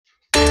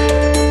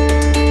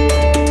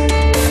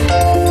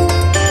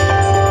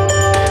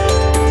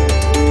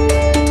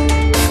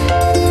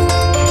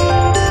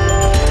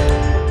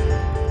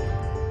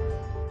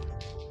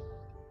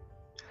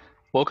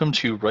Welcome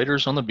to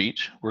Writers on the Beat,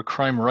 where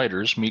crime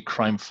writers meet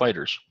crime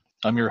fighters.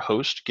 I'm your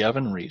host,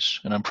 Gavin Reese,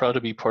 and I'm proud to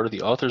be part of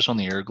the Authors on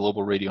the Air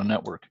Global Radio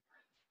Network.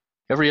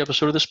 Every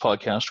episode of this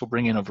podcast will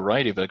bring in a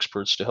variety of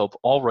experts to help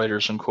all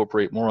writers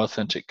incorporate more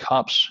authentic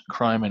cops,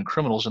 crime, and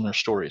criminals in their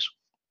stories.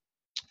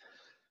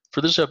 For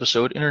this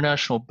episode,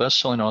 international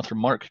best-selling author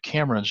Mark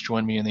Cameron's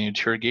joined me in the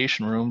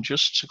interrogation room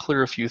just to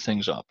clear a few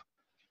things up.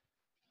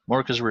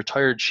 Mark is a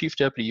retired Chief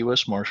Deputy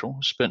U.S. Marshal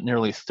who spent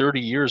nearly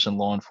 30 years in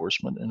law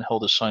enforcement and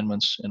held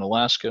assignments in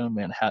Alaska,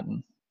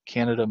 Manhattan,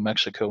 Canada,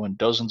 Mexico, and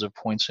dozens of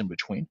points in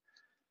between.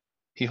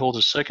 He holds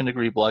a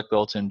second-degree black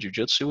belt in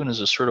jiu-jitsu and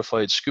is a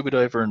certified scuba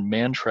diver and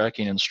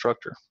man-tracking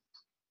instructor.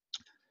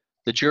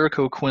 The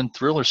Jericho Quinn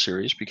thriller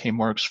series became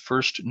Mark's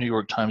first New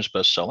York Times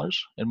bestsellers,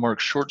 and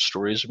Mark's short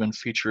stories have been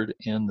featured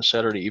in the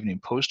Saturday Evening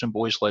Post and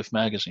Boys Life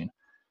magazine.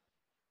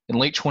 In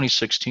late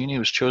 2016, he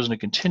was chosen to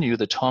continue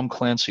the Tom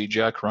Clancy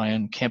Jack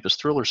Ryan campus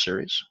thriller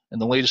series,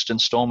 and the latest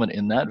installment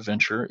in that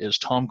venture is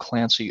Tom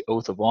Clancy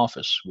Oath of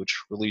Office, which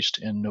released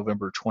in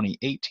November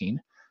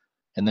 2018,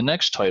 and the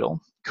next title,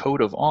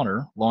 Code of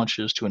Honor,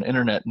 launches to an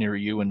internet near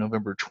you in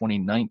November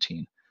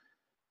 2019.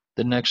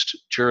 The next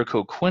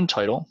Jericho Quinn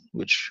title,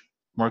 which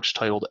Mark's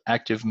titled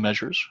Active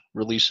Measures,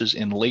 releases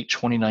in late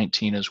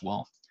 2019 as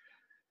well.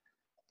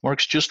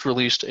 Mark's just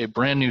released a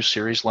brand new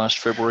series last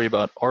February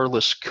about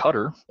Arliss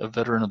Cutter, a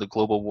veteran of the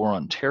global war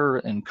on terror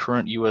and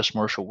current U.S.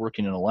 Marshal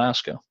working in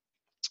Alaska.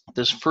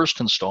 This first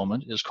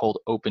installment is called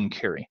Open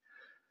Carry.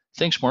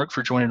 Thanks, Mark,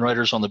 for joining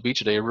Writers on the Beat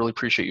today. I really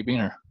appreciate you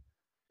being here.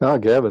 Oh,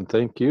 Gavin,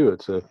 thank you.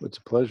 It's a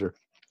pleasure.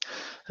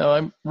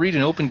 I'm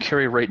reading Open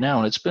Carry right now,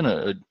 and it's been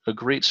a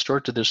great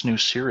start to this new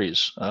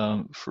series.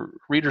 For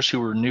readers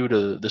who are new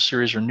to the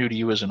series or new to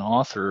you as an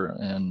author,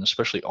 and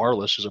especially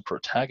Arliss as a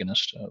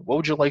protagonist, what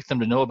would you like them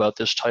to know about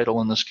this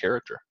title and this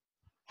character?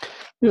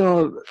 You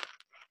know,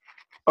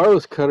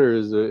 Arliss Cutter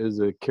is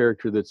a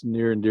character that's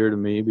near and dear to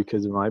me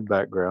because of my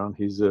background.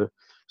 He's a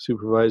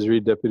supervisory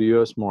deputy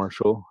U.S.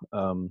 Marshal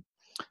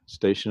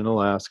stationed in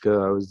Alaska.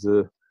 I was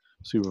the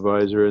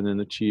supervisor and then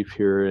the chief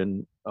here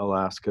in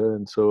Alaska,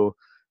 and so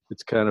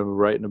it's kind of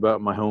writing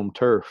about my home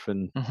turf.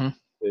 And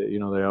you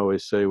know, they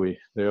always say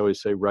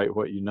write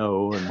what you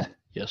know, and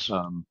yes,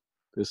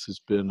 this has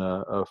been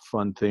a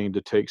fun thing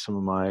to take some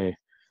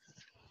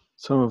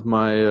of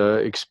my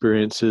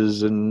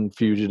experiences and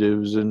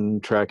fugitives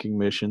and tracking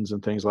missions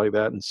and things like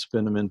that and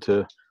spin them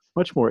into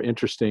much more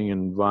interesting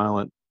and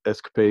violent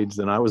escapades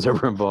than I was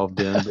ever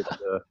involved in,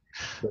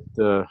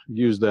 but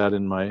use that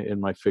in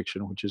my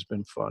fiction, which has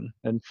been fun,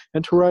 and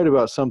to write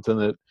about something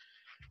that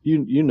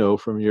you know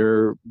from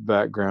your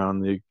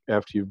background,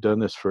 after you've done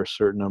this for a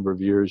certain number of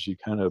years, you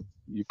kind of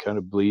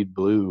bleed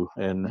blue,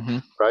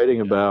 and writing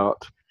about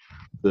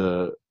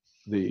the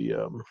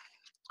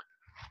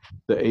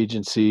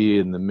agency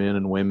and the men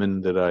and women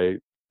that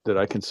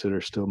I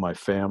consider still my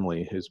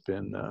family has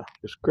been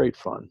just great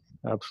fun,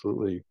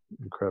 absolutely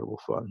incredible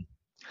fun.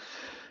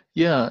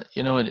 Yeah,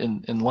 you know,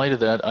 in light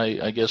of that,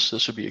 I guess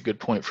this would be a good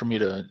point for me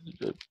to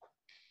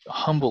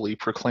humbly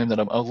proclaim that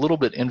I'm a little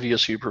bit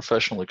envious of your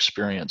professional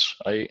experience.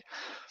 I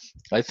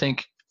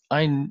think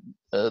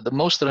the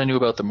most that I knew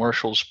about the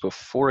Marshals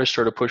before I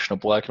started pushing a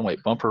black and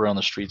white bumper around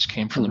the streets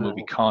came from the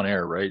movie Con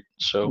Air, right?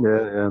 So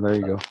yeah, there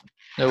you go.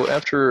 Now,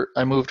 after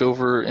I moved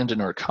over into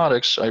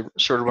narcotics, I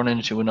started running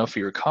into enough of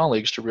your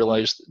colleagues to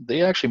realize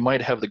they actually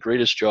might have the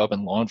greatest job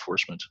in law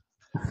enforcement.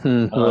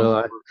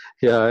 Well,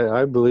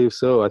 I believe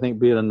so. I think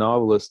being a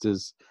novelist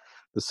is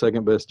the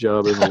second best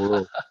job in the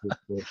world.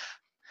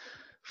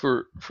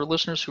 For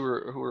listeners who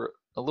are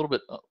a little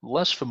bit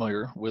less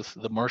familiar with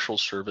the Marshal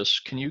Service,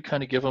 can you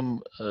kind of give them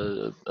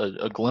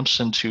a glimpse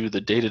into the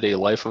day-to-day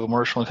life of a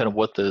marshal and kind of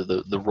what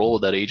the role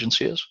of that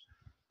agency is?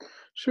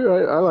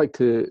 Sure. I like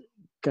to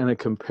kind of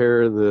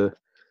compare the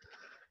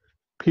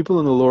people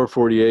in the lower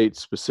 48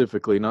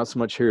 specifically, not so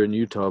much here in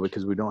Utah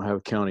because we don't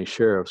have county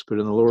sheriffs, but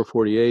in the lower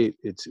 48,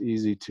 it's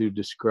easy to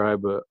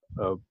describe a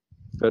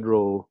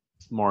federal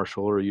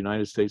marshal or a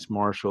United States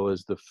Marshal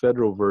as the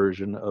federal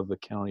version of the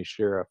county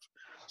sheriff.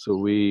 So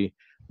we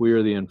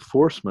are the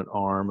enforcement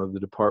arm of the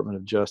Department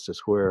of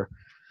Justice, where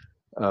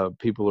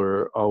people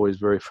are always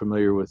very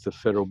familiar with the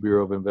Federal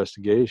Bureau of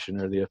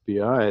Investigation or the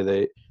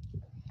FBI.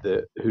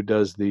 Who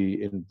does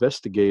the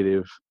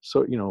investigative,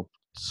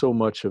 so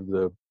much of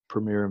the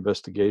premier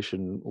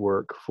investigation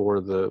work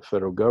for the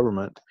federal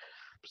government,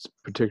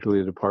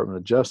 particularly the Department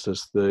of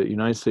Justice. The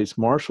United States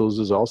Marshals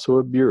is also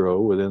a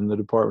bureau within the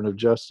Department of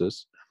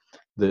Justice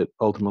that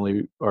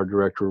ultimately our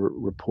director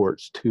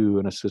reports to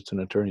an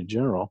assistant attorney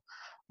general.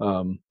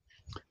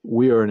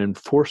 We are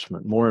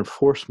more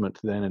enforcement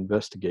than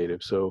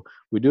investigative. So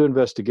we do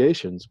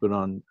investigations, but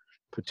on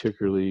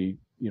particularly,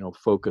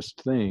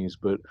 focused things.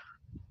 But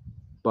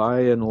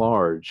by and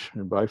large,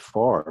 and by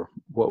far,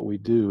 what we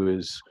do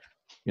is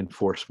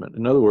enforcement.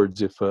 In other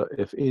words,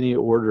 if any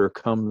order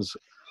comes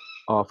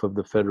off of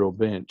the federal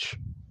bench,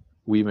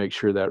 we make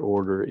sure that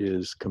order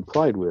is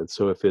complied with.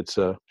 So if it's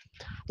a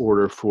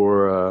order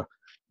for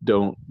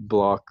don't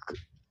block,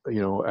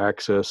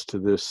 access to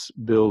this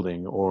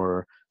building,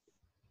 or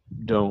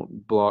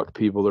don't block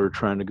people that are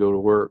trying to go to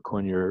work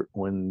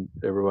when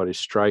everybody's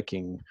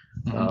striking,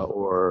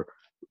 or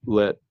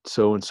let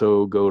so and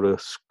so go to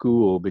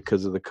school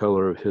because of the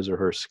color of his or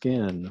her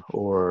skin,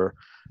 or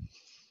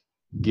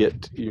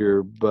get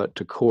your butt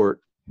to court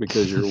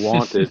because you're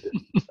wanted.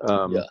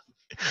 Yeah.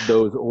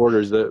 Those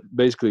orders, that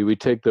basically we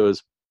take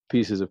those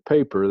pieces of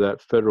paper,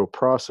 that federal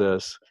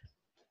process,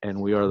 and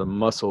we are the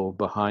muscle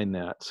behind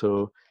that.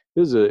 So it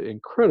was an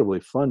incredibly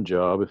fun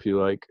job if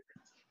you like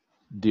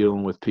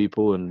dealing with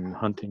people and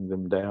hunting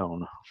them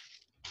down.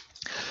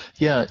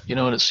 Yeah,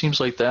 and it seems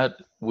like that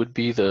would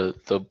be the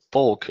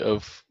bulk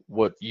of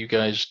what you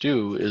guys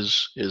do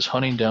is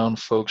hunting down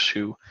folks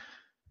who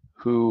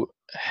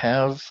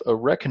have a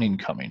reckoning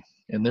coming.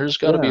 And there's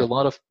got to be Yeah. a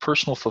lot of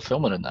personal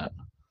fulfillment in that.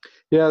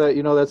 Yeah,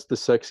 that's the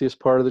sexiest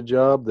part of the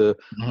job.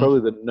 Probably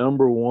the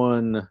number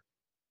one,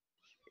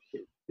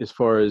 as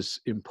far as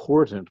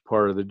important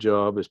part of the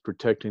job, is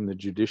protecting the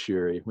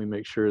judiciary. We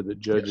make sure that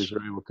judges Yes.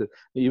 are able to,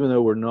 even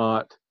though we're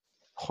not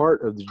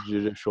part of the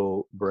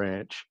judicial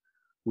branch,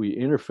 we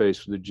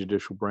interface with the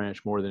judicial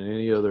branch more than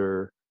any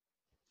other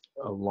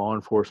law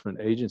enforcement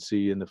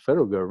agency in the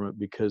federal government,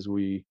 because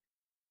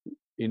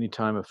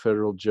anytime a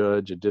federal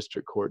judge, a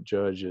district court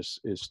judge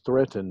is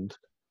threatened,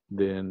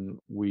 then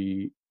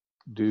we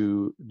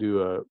do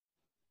a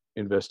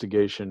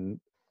investigation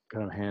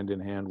kind of hand in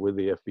hand with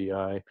the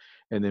FBI,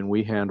 and then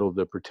we handle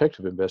the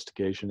protective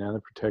investigation and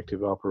the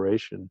protective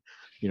operation,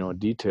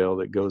 detail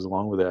that goes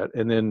along with that.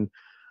 And then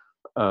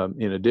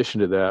in addition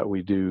to that,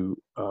 we do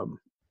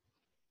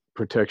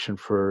protection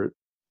for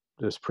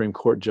the Supreme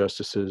Court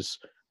justices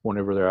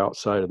whenever they're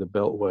outside of the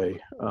Beltway.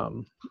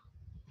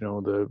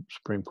 The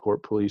Supreme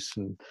Court police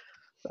and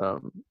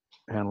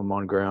handle them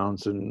on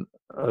grounds, and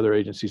other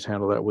agencies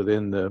handle that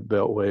within the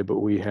Beltway, but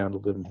we handle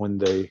them when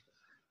they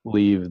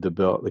leave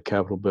the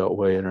Capitol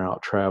Beltway and are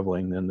out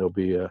traveling. Then there'll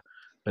be a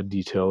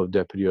detail of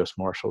Deputy U.S.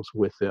 Marshals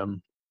with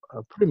them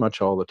pretty much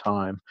all the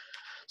time.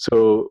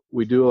 So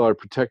we do a lot of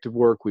protective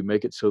work. We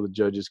make it so the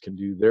judges can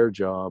do their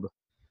job.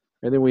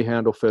 And then we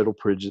handle federal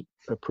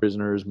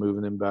prisoners,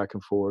 moving them back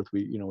and forth.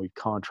 We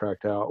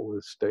contract out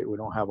with state. We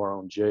don't have our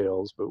own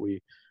jails, but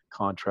we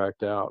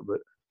contract out. But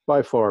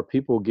by far,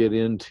 people get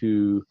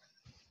into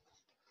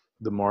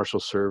the Marshal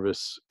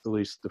Service, at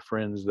least the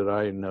friends that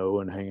I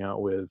know and hang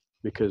out with,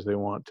 because they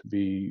want to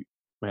be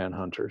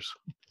manhunters.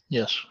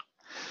 Yes.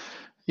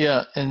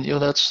 Yeah, and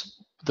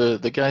that's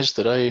the guys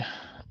that I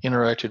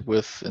interacted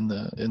with in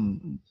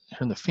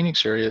the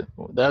Phoenix area.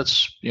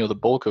 That's the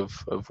bulk of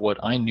what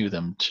I knew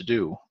them to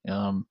do.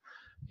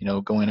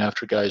 Going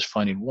after guys,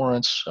 finding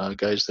warrants,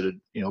 guys that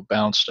had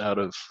bounced out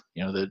of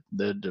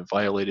that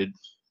violated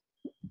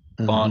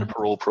bond,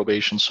 parole,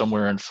 probation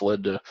somewhere and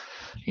fled to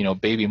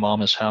baby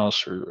mama's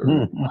house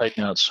or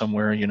hiding out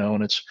somewhere.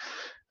 And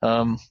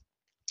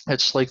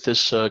it's like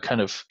this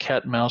kind of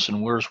cat and mouse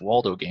and Where's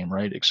Waldo game,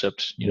 right?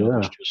 Except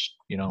there's just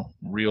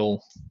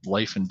real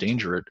life and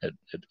danger at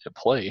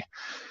play.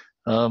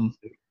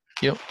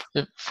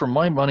 For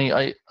my money,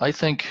 I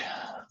think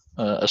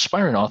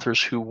aspiring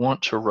authors who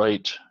want to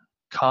write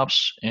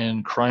cops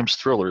and crimes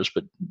thrillers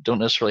but don't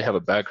necessarily have a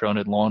background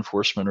in law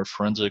enforcement or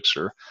forensics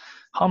or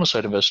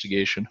homicide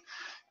investigation,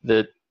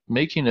 that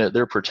making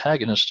their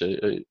protagonist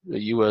a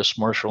U.S.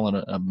 Marshal and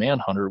a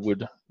manhunter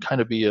would kind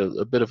of be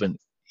a bit of an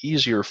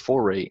easier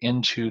foray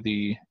into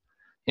the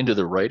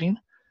writing,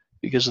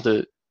 because of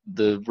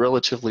the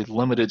relatively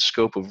limited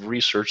scope of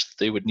research that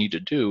they would need to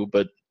do.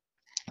 But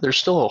there's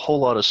still a whole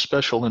lot of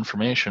special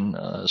information,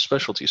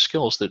 specialty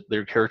skills that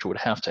their character would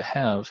have to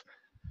have.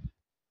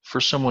 For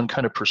someone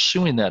kind of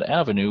pursuing that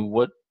avenue,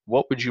 what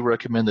would you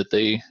recommend that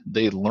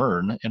they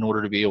learn in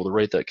order to be able to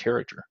write that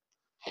character?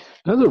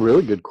 That's a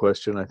really good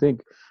question. I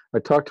think I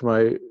talked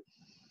to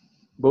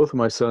both of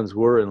my sons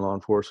were in law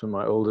enforcement.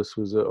 My oldest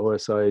was an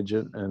OSI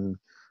agent and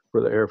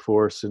for the Air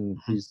Force, and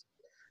he's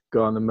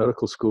gone the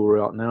medical school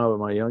route now. But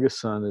my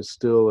youngest son is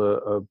still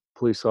a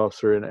police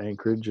officer in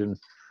Anchorage, and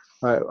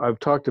I've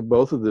talked to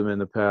both of them in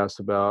the past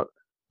about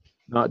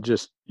not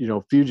just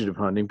fugitive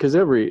hunting, because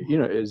every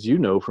as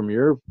from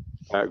your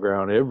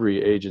background,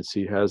 every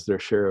agency has their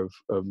share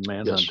of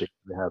manhunting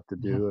they have to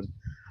do,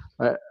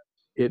 and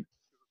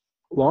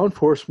law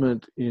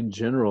enforcement in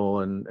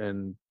general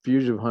and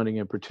fugitive hunting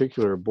in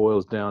particular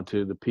boils down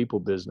to the people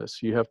business.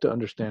 You have to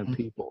understand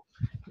people.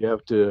 You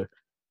have to.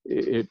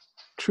 It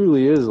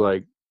truly is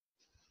like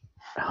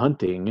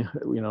hunting,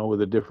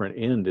 with a different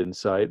end in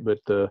sight, but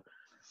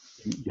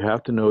you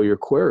have to know your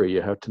quarry.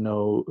 You have to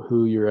know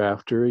who you're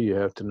after. You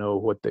have to know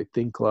what they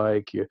think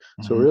like.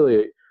 So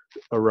really,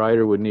 a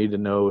writer would need to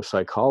know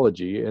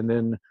psychology. And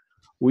then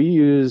we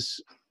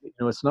use,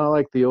 it's not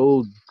like the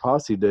old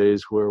posse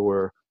days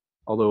where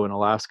although in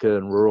Alaska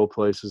and rural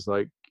places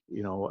like,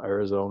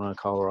 Arizona,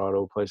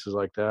 Colorado, places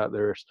like that,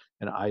 there's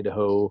in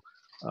Idaho,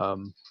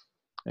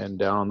 and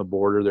down on the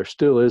border, there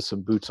still is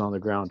some boots on the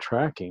ground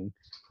tracking,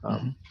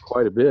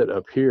 quite a bit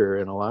up here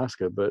in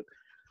Alaska, but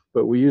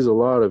we use a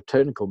lot of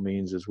technical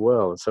means as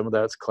well. And some of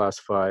that's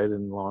classified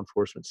and law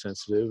enforcement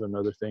sensitive, and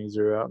other things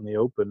are out in the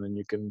open and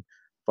you can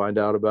find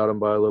out about them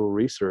by a little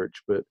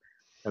research. But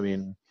I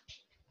mean,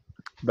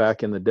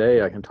 back in the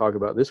day, I can talk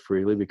about this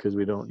freely because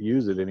we don't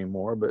use it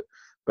anymore, but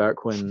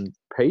back when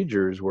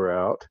pagers were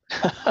out,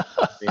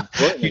 I mean,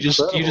 what an You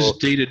incredible. just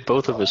dated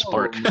both of us, Oh,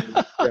 Mark. man.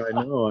 Yeah,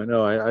 I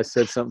know. I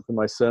said something to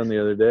my son the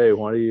other day.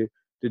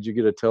 Did you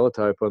get a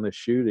teletype on this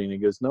shooting? He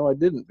goes, no, I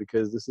didn't,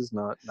 because this is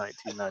not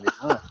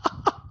 1999.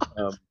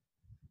 Um,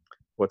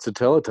 what's a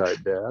teletype,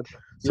 Dad?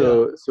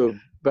 Yeah. So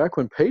back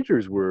when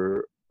pagers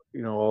were,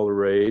 all the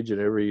rage,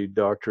 and every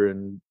doctor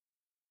and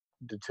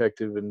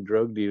detective and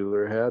drug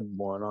dealer had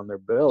one on their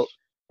belt,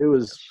 it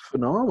was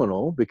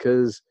phenomenal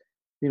because,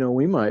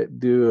 we might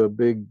do a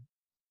big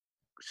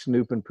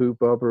snoop and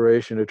poop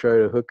operation to try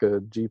to hook a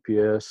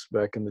GPS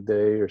back in the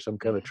day or some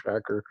kind of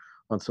tracker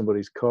on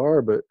somebody's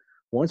car. But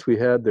once we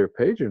had their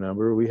pager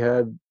number,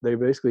 they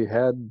basically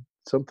had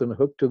something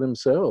hooked to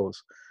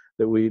themselves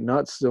that we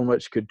not so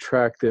much could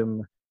track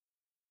them,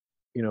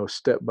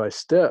 step by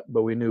step,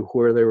 but we knew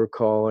where they were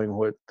calling,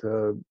 what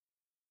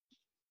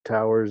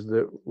towers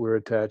that we're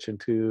attaching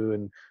to,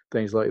 and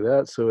things like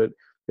that. So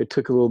it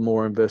took a little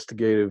more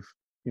investigative.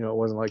 It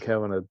wasn't like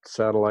having a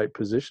satellite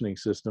positioning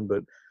system,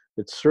 but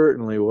it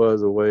certainly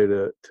was a way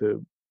to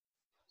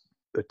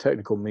a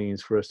technical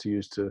means for us to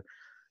use to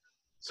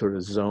sort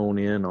of zone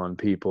in on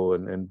people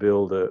and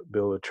build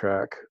a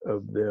track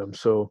of them.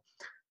 So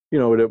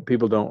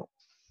people don't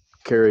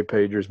carry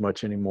pagers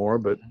much anymore,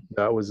 but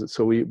that was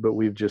so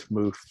we've just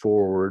moved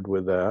forward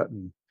with that.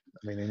 And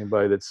I mean,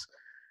 anybody that's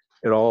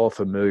at all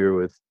familiar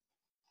with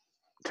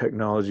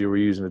technology we're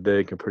using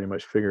today can pretty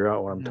much figure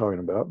out what I'm talking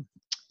about.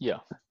 Yeah.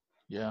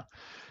 Yeah.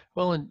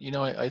 Well, and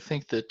I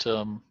think that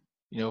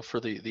for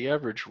the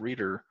average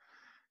reader,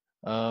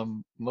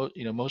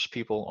 most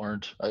people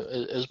aren't,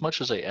 as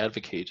much as I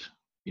advocate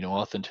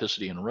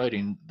authenticity in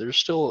writing. There's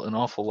still an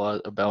awful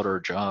lot about our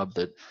job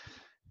that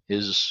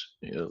is,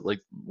 like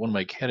one of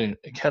my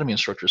academy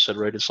instructors said,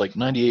 right? It's like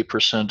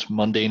 98%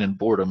 mundane and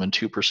boredom and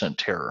 2%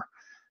 terror.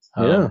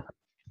 Yeah.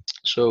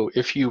 So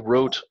if you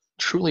wrote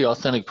truly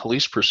authentic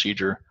police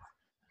procedure,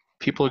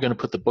 people are going to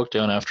put the book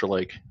down after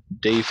like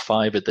day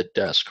 5 at the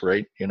desk,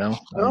 right?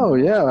 Oh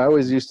yeah, I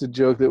always used to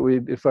joke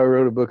that if I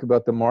wrote a book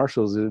about the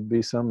marshals, it'd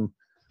be some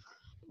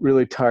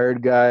really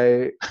tired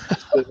guy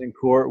sitting in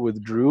court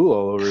with drool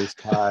all over his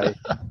tie,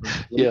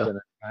 Yeah. and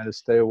trying to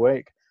stay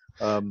awake.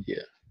 Yeah.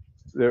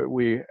 There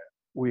we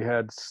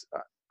had.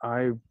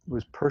 I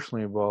was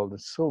personally involved in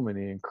so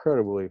many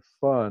incredibly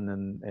fun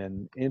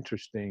and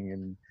interesting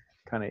and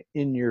kind of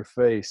in your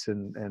face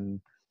and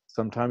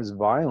sometimes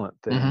violent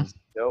Mm-hmm. things.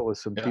 Dealt with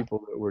some Yeah.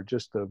 people that were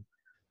just a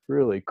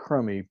really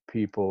crummy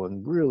people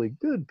and really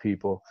good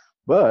people,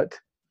 but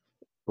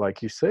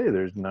like you say,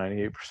 there's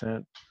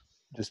 98%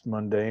 just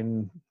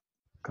mundane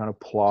kind of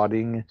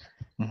plotting.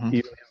 Mm-hmm.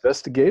 Even the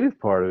investigative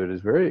part of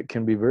it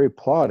can be very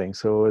plotting.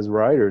 So as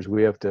writers,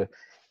 we have to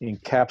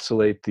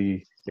encapsulate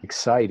the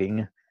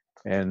exciting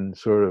and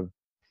sort of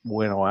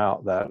winnow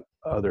out that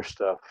other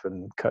stuff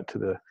and cut to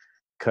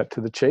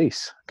the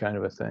chase kind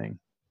of a thing.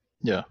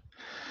 Yeah.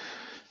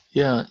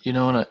 Yeah.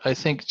 And I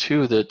think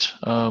too that,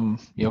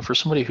 for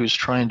somebody who's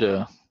trying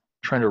to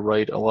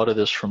write a lot of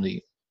this from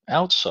the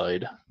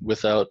outside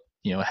without,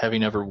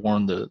 having ever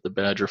worn the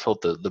badge or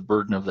felt the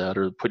burden of that,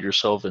 or put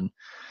yourself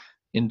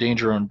in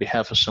danger on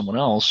behalf of someone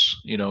else,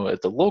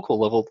 at the local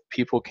level,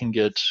 people can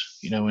get,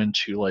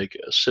 into like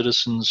a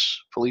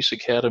citizens police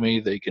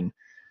academy.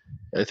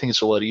 I think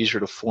it's a lot easier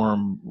to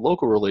form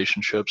local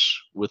relationships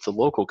with the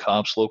local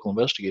cops, local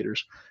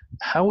investigators.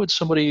 How would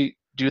somebody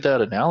do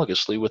that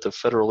analogously with a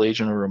federal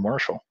agent or a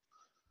marshal?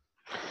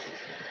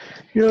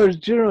 There's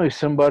generally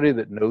somebody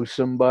that knows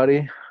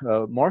somebody.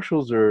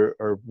 Marshals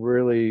are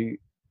really,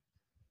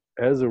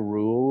 as a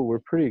rule, we're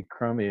pretty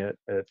crummy at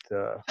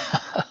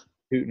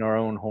tooting our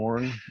own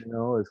horn,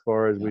 as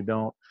far as we're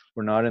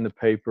not in the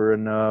paper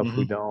enough. Mm-hmm.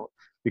 We don't,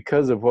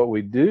 because of what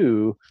we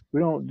do, we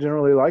don't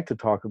generally like to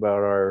talk about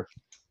our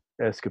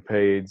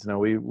escapades. Now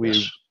we're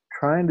Yes.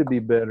 trying to be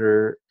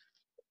better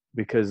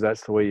because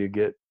that's the way you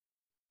get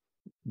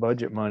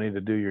budget money to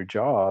do your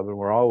job. And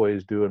we're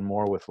always doing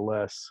more with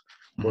less,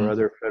 where Mm-hmm.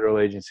 other federal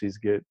agencies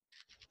get,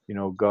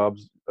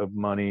 gobs of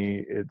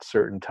money at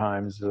certain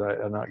times.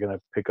 I'm not going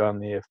to pick on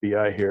the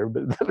FBI here,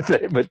 but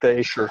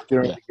they Sure.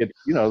 generally Yeah.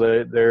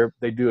 get,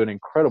 they do an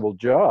incredible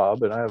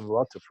job, and I have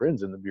lots of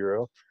friends in the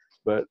bureau,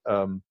 but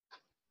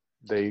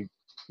they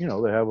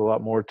they have a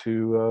lot more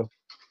to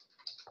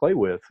play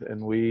with,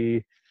 and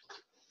we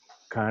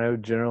kind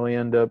of generally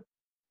end up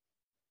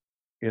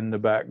in the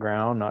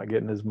background, not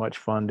getting as much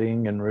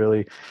funding. And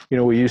really,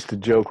 we used to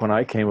joke when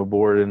I came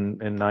aboard in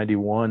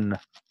 91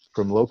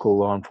 from local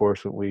law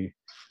enforcement, we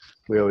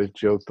always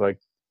joked, like,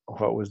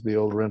 what was the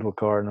old rental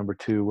car number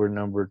 2?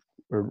 Or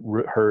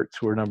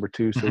Hertz, we're number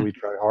 2, so we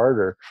try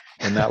harder.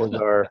 And that was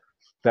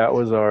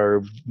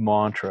our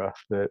mantra,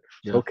 that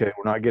Yeah. okay,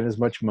 we're not getting as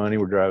much money,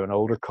 we're driving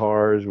older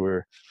cars,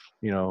 we're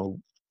not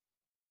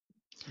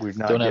Don't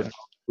getting have.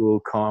 cool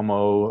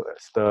commo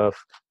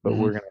stuff, but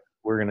Mm-hmm.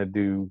 we're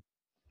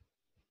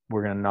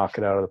gonna knock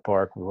it out of the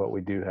park with what we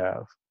do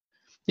have.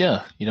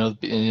 Yeah,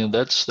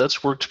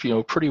 that's worked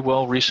pretty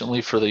well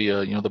recently for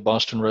the the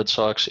Boston Red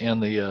Sox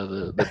and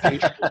the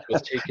Patriots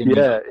with taking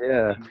Yeah,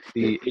 yeah.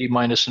 the A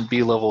minus and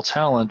B level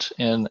talent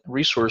and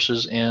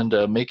resources and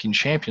making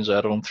champions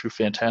out of them through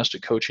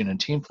fantastic coaching and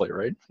team play,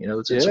 right?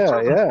 It's a Yeah,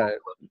 proven yeah. formula.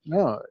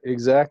 No,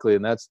 exactly.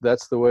 And that's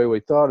the way we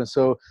thought. And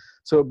so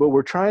but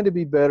we're trying to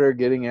be better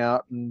getting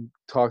out and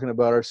talking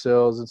about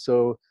ourselves. And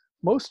so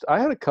I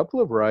had a couple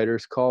of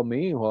writers call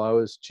me while I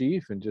was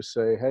chief and just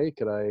say, "Hey,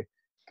 could I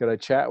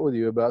chat with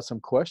you about some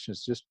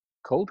questions?" Just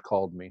cold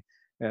called me.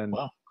 And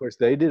Wow. of course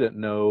they didn't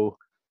know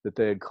that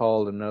they had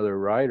called another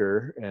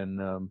writer, and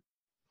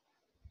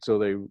so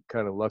they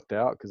kind of lucked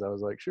out because I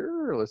was like,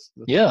 "Sure, let's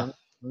Yeah.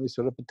 let me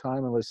set up a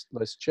time and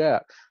let's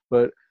chat."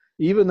 But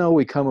even though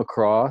we come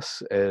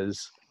across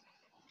as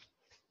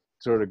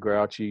sort of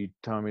grouchy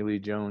Tommy Lee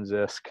Jones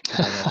esque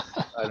kind of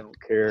I don't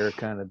care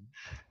kind of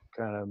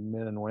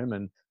men and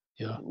women,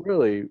 Yeah.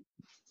 really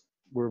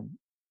we're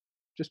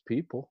just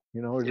people.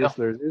 We're Yeah. just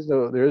there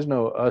is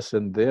no us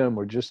and them.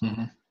 We're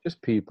Hmm.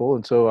 just people.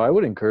 And so I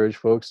would encourage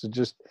folks to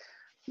just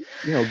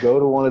go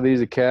to one of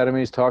these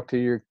academies, talk to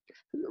your.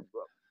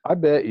 I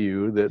bet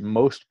you that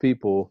most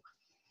people,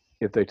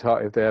 if they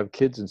have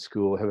kids in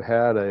school,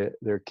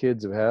 their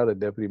kids have had a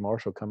deputy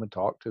marshal come and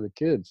talk to the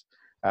kids,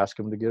 ask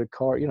them to get a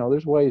car.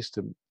 There's ways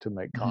to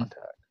make Hmm.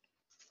 contact,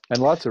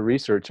 and lots of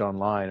research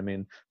online. I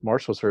mean,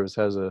 Marshal Service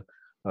has a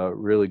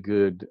really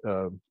good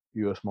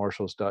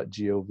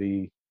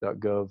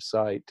usmarshals.gov.gov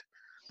site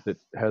that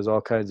has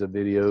all kinds of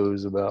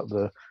videos about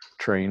the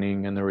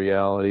training and the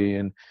reality,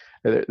 and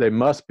they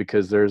must,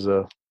 because there's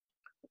a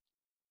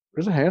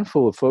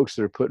handful of folks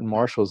that are putting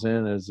marshals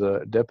in as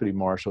deputy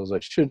marshals. I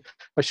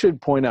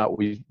should point out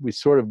we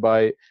sort of,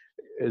 by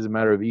as a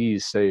matter of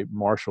ease, say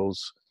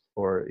marshals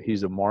or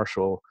he's a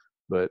marshal,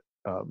 but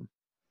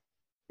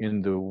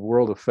in the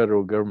world of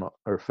federal government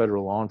or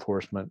federal law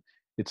enforcement,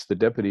 it's the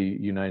deputy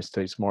United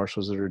States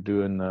marshals that are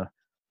doing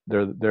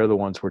they're the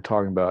ones we're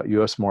talking about.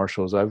 U.S.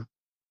 Marshals.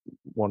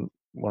 One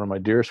of my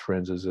dearest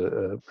friends is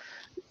a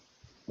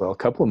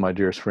couple of my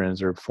dearest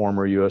friends are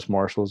former U.S.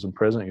 Marshals and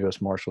present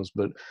U.S. Marshals,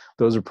 but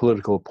those are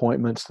political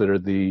appointments that are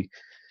the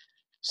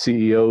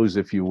CEOs,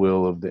 if you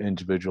will, of the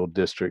individual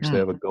districts. They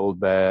Mm. have a gold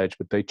badge,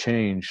 but they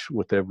change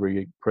with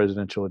every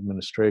presidential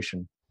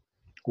administration,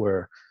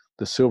 where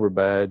the silver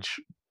badge,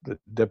 the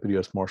deputy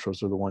U.S.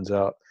 Marshals are the ones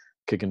out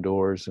kicking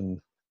doors and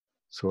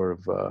sort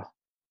of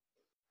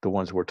the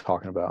ones we're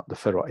talking about, the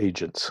federal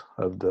agents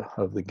of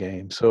the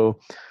game. So,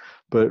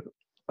 but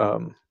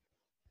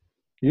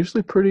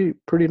usually pretty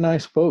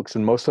nice folks,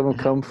 and most of them Mhm.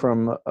 come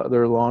from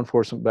other law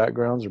enforcement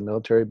backgrounds or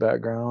military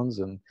backgrounds,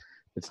 and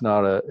it's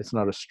not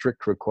a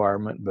strict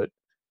requirement, but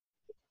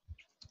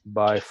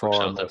by Just works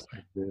far out that most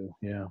way. do.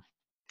 Yeah.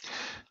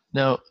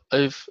 Now,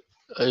 I've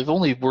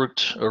only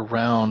worked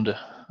around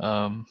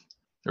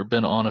or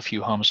been on a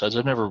few homicides.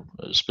 I've never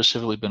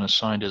specifically been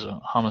assigned as a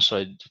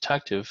homicide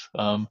detective.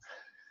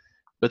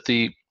 But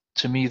to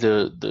me,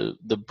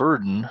 the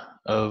burden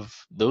of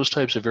those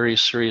types of very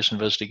serious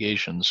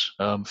investigations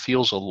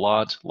feels a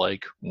lot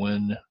like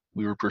when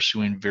we were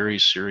pursuing very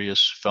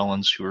serious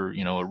felons who are,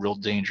 a real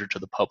danger to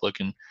the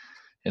public, and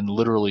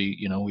literally,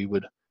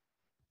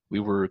 we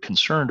were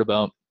concerned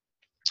about,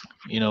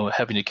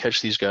 having to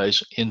catch these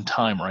guys in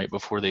time, right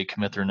before they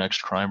commit their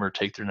next crime or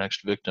take their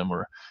next victim,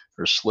 or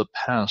slip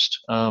past.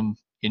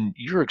 In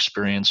your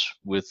experience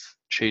with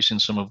chasing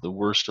some of the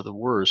worst of the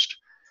worst,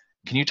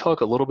 can you talk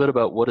a little bit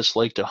about what it's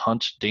like to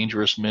hunt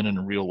dangerous men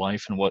in real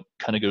life, and what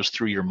kind of goes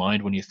through your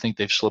mind when you think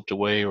they've slipped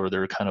away or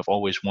they're kind of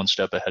always one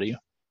step ahead of you?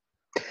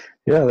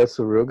 Yeah, that's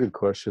a real good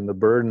question. The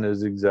burden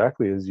is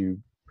exactly as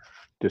you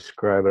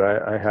describe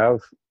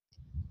it.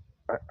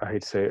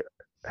 I'd say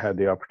had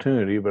the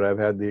opportunity, but I've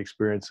had the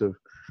experience of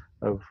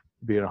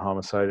being a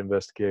homicide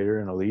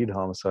investigator and a lead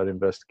homicide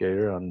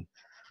investigator on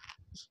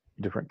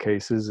different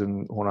cases,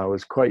 and when I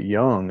was quite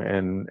young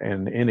and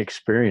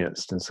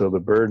inexperienced, and so the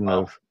burden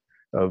Wow.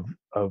 of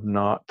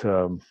not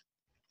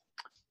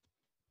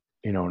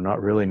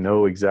not really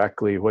know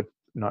exactly what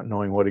not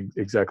knowing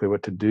exactly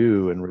what to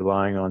do, and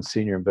relying on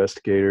senior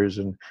investigators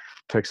and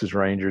Texas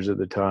Rangers at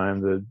the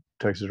time. The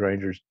Texas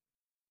Rangers,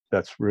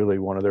 that's really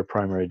one of their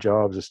primary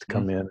jobs, is to Mhm.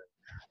 come in,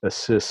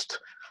 assist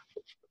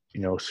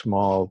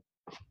small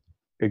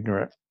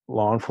ignorant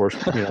law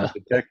enforcement,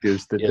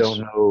 detectives that don't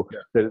Yes. know, Yeah.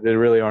 that they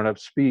really aren't up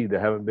to speed, that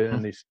haven't been Mhm.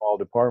 in these small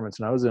departments.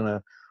 And I was in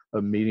a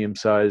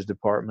medium-sized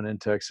department in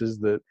Texas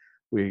that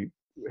we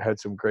had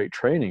some great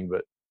training,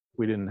 but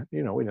we didn't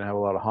have a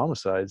lot of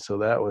homicides. So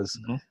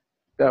Mhm.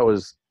 that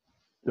was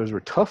those were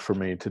tough for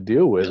me to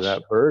deal with, Yes.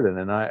 that burden.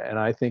 And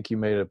I think you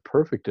made a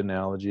perfect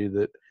analogy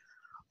that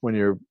when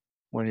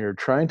you're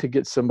trying to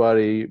get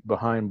somebody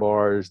behind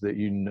bars that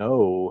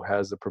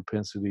has the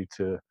propensity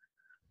to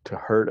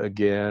hurt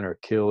again or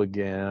kill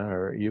again,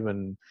 or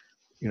even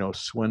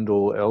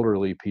swindle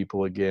elderly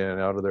people again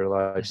out of their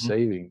life Mhm.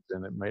 savings,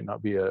 and it might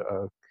not be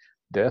a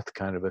death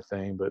kind of a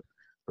thing,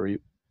 or you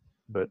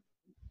but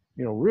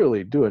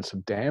really doing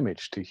some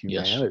damage to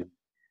Yes. humanity.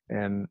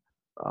 And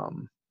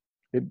um,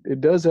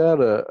 it does add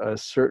a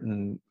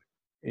certain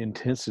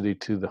intensity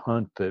to the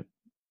hunt that,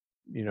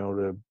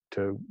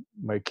 to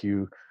make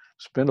you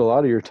spend a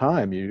lot of your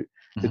time.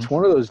 It's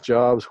one of those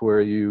jobs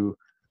where you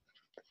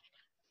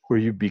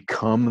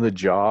become the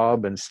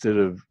job instead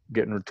of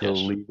getting to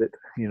leave it.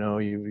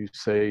 You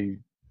say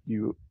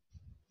you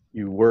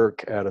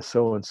work at a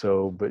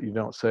so-and-so, but you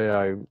don't say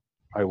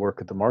I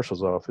work at the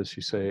marshal's office.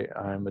 You say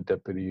I'm a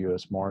deputy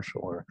U.S.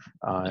 Marshal, or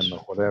I'm a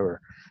whatever.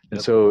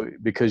 And so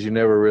because you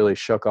never really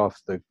shuck off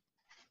the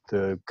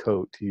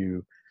coat,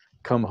 you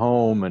come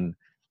home and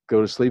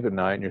go to sleep at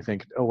night and you're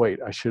thinking, oh wait,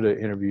 I should have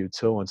interviewed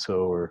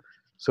so-and-so, or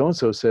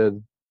so-and-so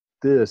said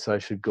this, I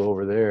should go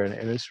over there. And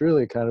it's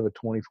really kind of a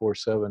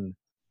 24/7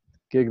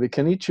 gig that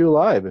can eat you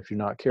alive if you're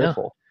not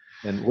careful.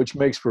 And which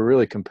makes for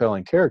really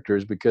compelling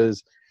characters,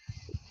 because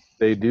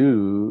they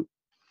do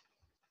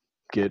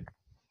get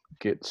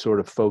sort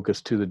of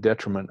focused to the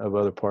detriment of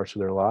other parts of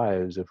their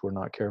lives if we're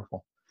not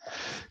careful.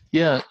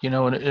 Yeah,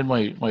 in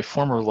my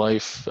former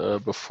life,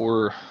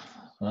 before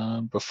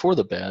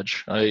the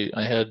badge, I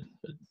had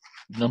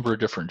a number of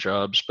different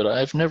jobs, but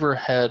I've never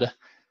had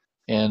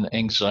an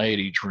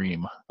anxiety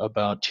dream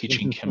about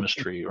teaching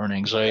chemistry or an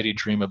anxiety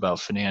dream about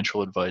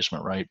financial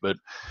advisement, right? But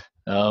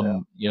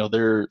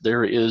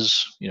there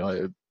is,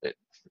 it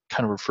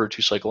kind of referred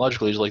to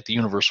psychologically as like the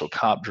universal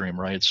cop dream,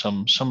 right?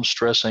 Some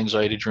stress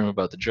anxiety dream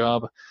about the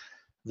job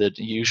that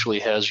usually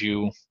has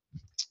you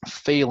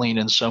failing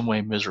in some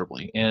way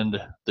miserably. And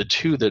the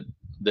two that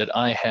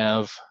I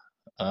have,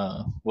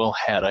 I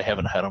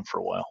haven't had them for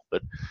a while,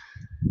 but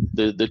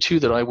the two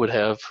that I would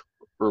have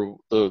are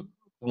the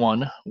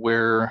one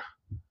where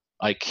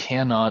I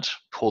cannot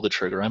pull the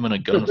trigger. I'm in a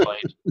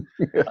gunfight.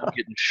 I'm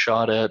getting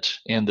shot at,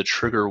 and the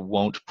trigger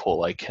won't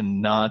pull. I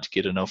cannot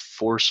get enough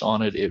force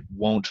on it. It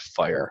won't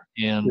fire.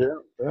 And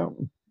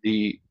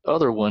the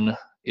other one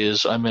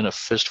is I'm in a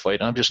fist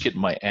fight. I'm just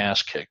getting my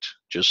ass kicked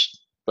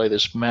just by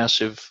this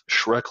massive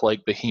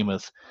Shrek-like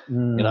behemoth,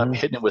 and I'm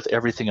hitting it with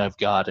everything I've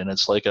got, and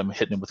it's like I'm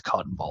hitting it with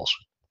cotton balls.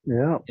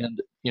 Yeah. And,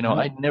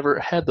 I never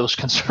had those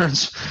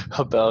concerns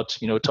about,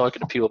 talking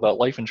to people about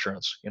life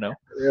insurance,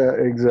 Yeah,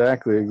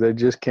 exactly. They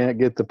just can't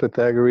get the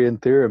Pythagorean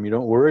theorem. You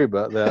don't worry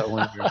about that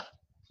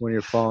when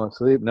you're falling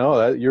asleep.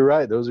 No, you're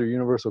right. Those are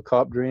universal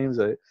cop dreams.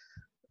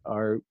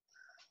 Our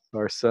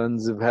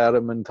sons have had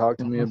them and talked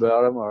to me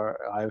about them, or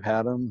I've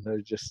had them.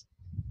 They're just,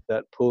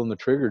 that pulling the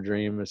trigger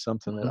dream is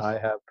something that I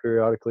have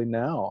periodically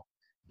now,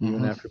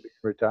 even after being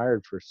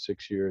retired for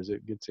 6 years.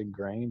 It gets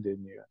ingrained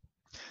in you.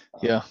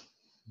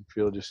 You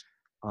feel just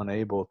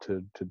unable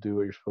to do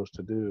what you're supposed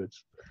to do.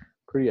 It's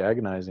pretty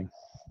agonizing.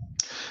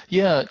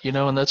 Yeah,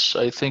 and that's,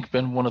 I think,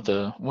 been one of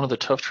the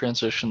tough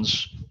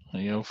transitions,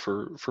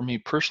 for me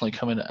personally,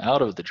 coming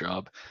out of the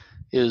job,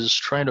 is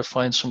trying to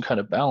find some kind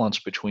of balance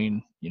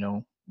between,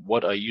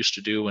 what I used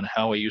to do and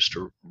how I used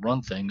to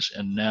run things,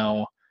 and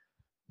now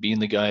being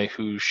the guy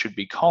who should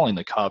be calling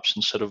the cops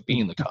instead of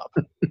being the cop.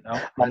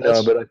 I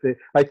know, but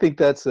I think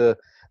that's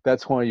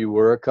why you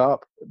were a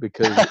cop,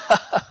 because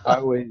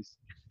I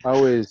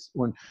always,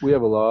 when we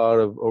have a lot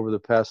of, over the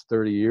past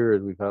 30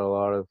 years, we've had a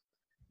lot of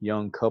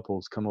young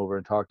couples come over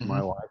and talk to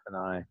my wife and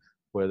I,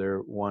 whether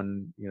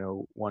one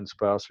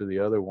spouse or the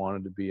other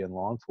wanted to be in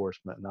law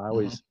enforcement. And I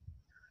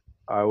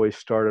always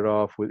started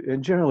off with,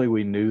 and generally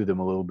we knew them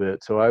a little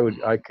bit, so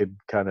I could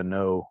kind of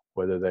know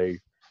whether they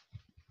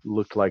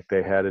looked like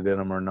they had it in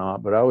them or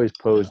not. But I always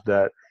posed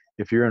that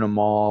if you're in a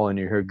mall and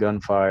you hear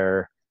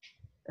gunfire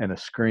and a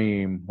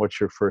scream, what's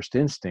your first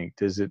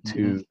instinct? Is it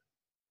to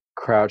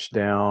crouch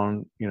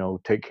down,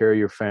 take care of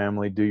your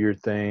family, do your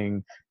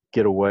thing,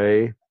 get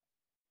away?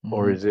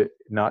 Or is it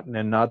not?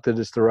 And not that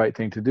it's the right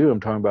thing to do. I'm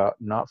talking about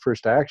not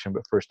first action,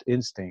 but first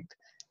instinct.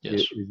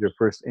 Yes. Is your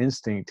first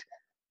instinct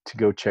to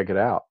go check it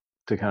out,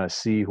 to kind of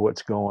see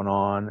what's going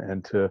on,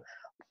 and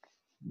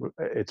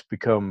it's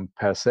become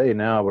passe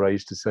now, but I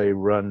used to say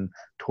run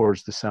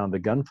towards the sound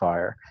of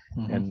gunfire.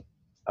 And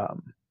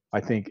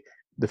I think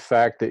the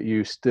fact that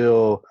you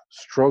still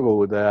struggle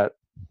with that,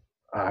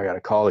 I got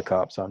to call the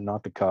cops, I'm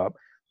not the cop,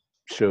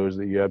 shows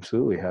that you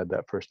absolutely had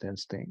that first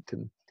instinct.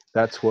 And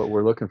that's what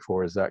we're looking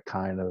for, is that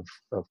kind of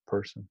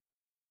person.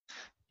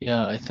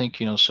 Yeah, I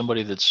think,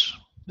 somebody that's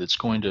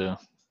going to,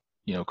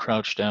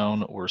 crouch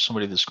down, or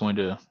somebody that's going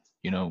to,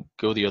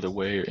 go the other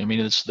way. I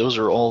mean, those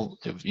are all,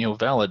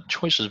 valid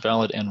choices,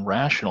 valid and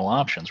rational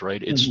options,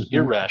 right? It's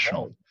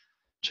irrational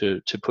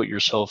to put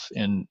yourself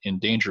in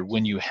danger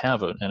when you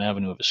have an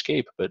avenue of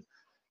escape, but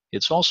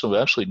it's also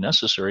absolutely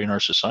necessary in our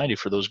society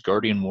for those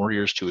guardian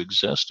warriors to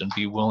exist and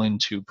be willing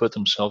to put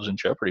themselves in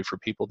jeopardy for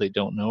people they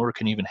don't know or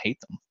can even hate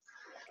them.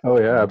 Oh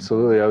yeah,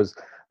 absolutely.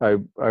 I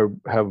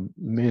have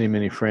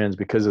many friends,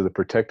 because of the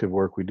protective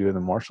work we do in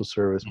the Marshal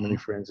Service, many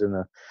friends in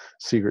the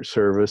Secret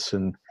Service,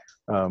 and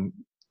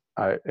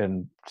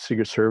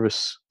Secret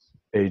Service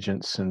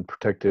agents and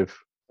protective,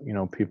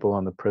 people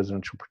on the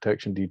Presidential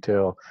Protection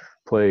Detail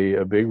play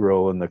a big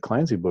role in the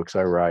Clancy books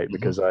I write,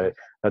 because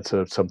that's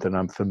something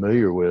I'm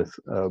familiar with,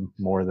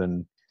 more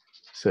than,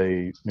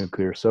 say,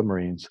 nuclear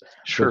submarines.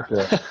 Sure.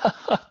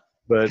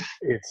 But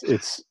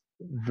it's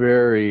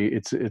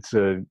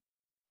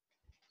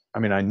I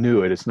mean, I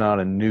knew it. It's not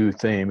a new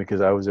thing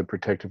because I was in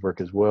protective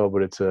work as well,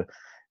 but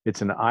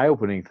it's an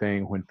eye-opening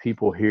thing when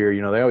people hear,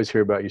 they always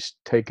hear about you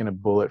taking a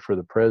bullet for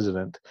the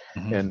president.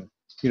 Mm-hmm. And,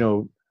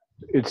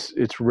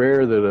 it's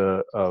rare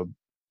that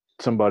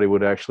somebody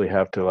would actually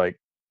have to like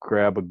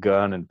grab a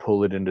gun and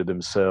pull it into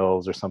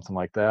themselves or something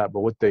like that.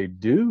 But what they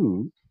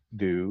do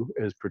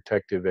as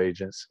protective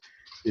agents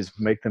is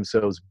make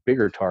themselves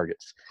bigger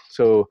targets.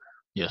 So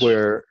Yes.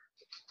 where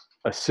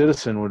a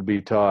citizen would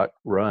be taught,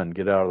 run,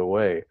 get out of the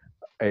way,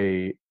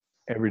 a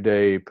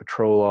everyday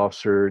patrol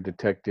officer,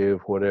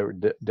 detective, whatever,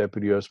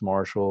 deputy U.S.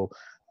 Marshal,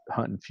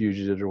 hunting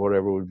fugitives or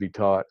whatever would be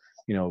taught,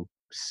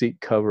 seek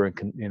cover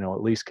and,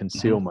 at least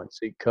concealment,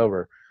 seek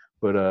cover.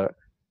 But a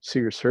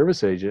Secret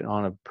Service agent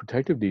on a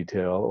protective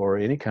detail or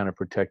any kind of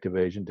protective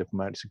agent,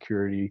 diplomatic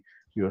security,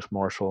 U.S.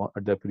 Marshal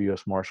or deputy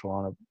U.S. Marshal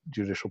on a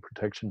judicial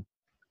protection,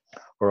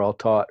 are all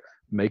taught,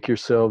 make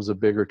yourselves a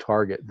bigger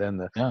target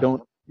than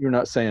you're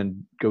not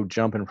saying go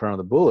jump in front of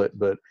the bullet,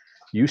 but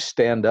you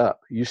stand up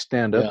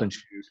and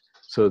shoot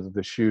so that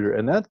the shooter,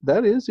 and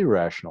that is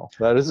irrational.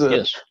 That is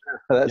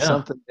that's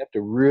something you have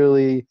to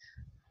really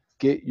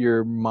get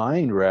your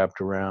mind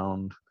wrapped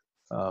around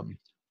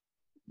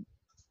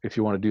if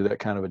you want to do that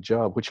kind of a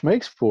job, which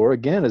makes for,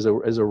 again, as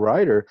a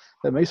writer,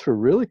 that makes for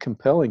really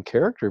compelling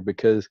character,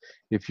 because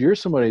if you're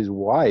somebody's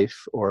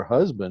wife or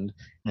husband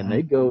and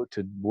they go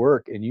to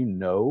work and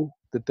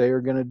that they are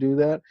going to do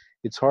that,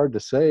 it's hard to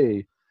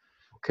say,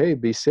 okay,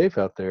 be safe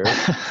out there.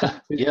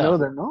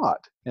 They're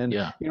not. And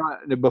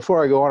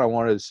before I go on, I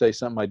wanted to say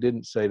something I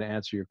didn't say to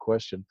answer your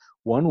question.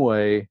 One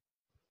way,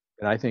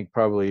 and I think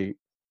probably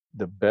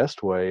the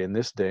best way in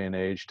this day and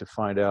age to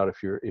find out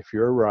if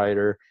you're a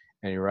writer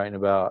and you're writing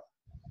about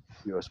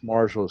U.S.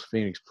 Marshals,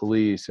 Phoenix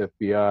Police,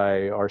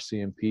 FBI,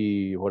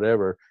 RCMP,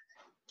 whatever,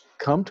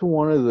 come to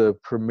one of the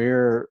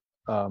premier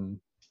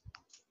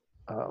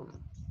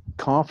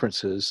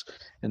conferences,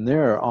 and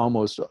there are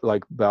almost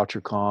like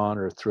VoucherCon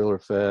or Thriller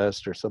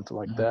Fest or something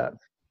like that,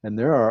 and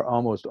there are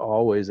almost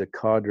always a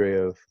cadre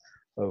of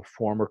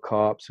former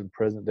cops and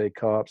present day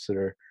cops that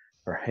are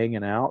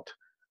hanging out,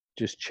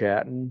 just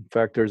chatting. In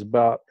fact, there's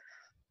about,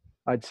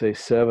 I'd say,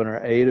 7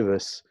 or 8 of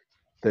us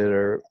that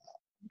are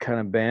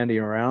kind of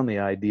bandying around the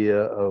idea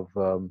of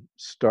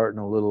starting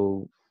a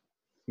little,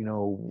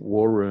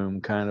 war room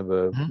kind of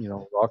a,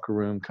 locker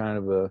room kind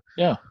of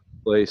a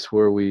place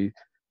where we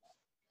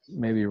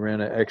maybe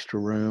rent an extra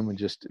room and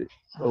just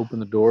open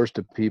the doors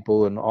to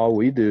people. And all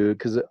we do,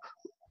 because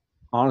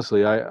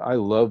honestly, I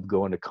love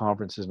going to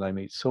conferences and I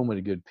meet so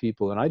many good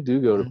people, and I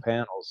do go to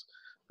panels,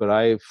 but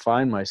I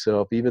find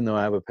myself, even though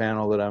I have a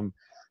panel that I'm,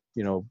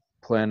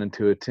 planning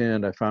to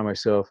attend, I find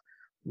myself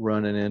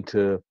running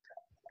into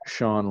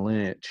Sean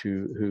Lynch,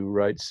 who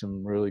writes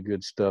some really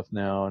good stuff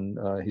now, and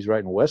he's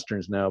writing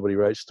Westerns now, but he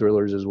writes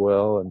thrillers as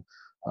well, and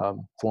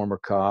former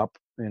cop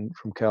and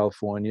from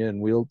California,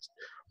 and we'll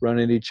run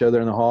into each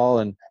other in the hall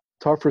and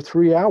talk for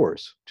 3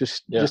 hours,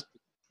 just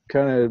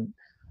kind of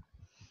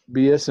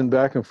BSing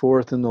back and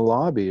forth in the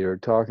lobby, or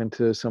talking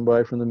to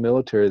somebody from the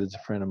military that's a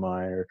friend of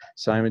mine, or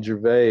Simon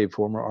Gervais,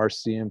 former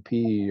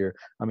RCMP, or,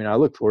 I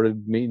look forward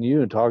to meeting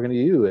you and talking to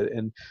you.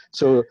 And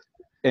so,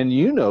 and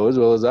as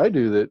well as I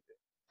do, that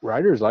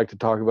writers like to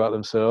talk about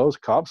themselves,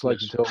 cops like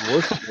to tell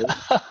war stories.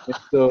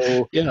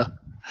 So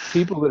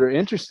people that are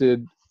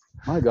interested,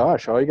 my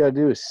gosh, all you got to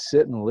do is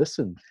sit and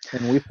listen.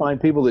 And we find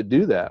people that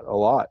do that a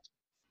lot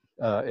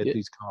at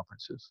these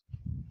conferences.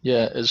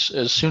 Yeah, as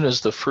soon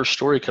as the first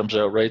story comes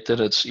out, right,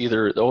 then it's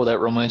either, oh, that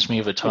reminds me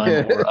of a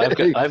time, or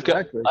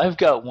I've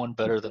got one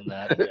better than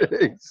that.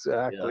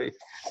 Exactly.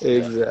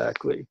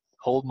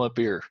 Hold my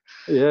beer.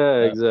 Yeah,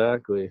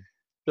 exactly.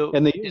 So,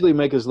 and they usually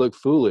make us look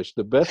foolish.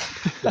 The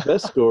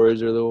best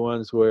stories are the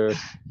ones where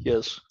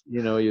you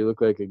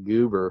look like a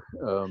goober,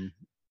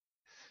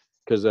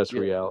 because that's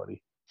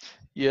reality.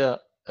 Yeah,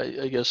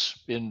 I guess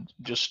in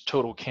just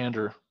total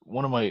candor,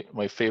 one of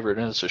my favorite,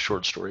 and it's a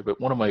short story, but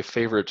one of my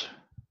favorite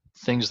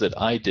things that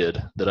I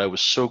did that I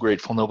was so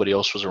grateful nobody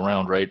else was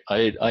around, right?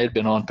 I had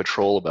been on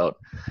patrol about,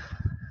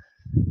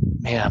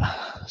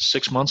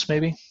 6 months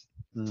maybe,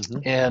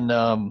 and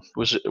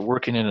was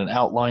working in an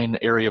outlying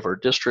area of our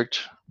district.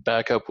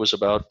 Backup was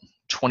about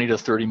 20 to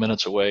 30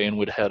 minutes away, and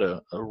we'd had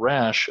a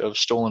rash of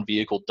stolen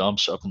vehicle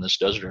dumps up in this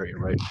desert area,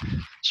 right?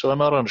 So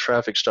I'm out on a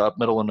traffic stop,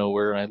 middle of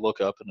nowhere, and I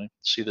look up and I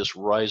see this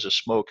rise of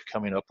smoke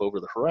coming up over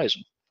the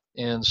horizon.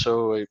 And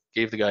so I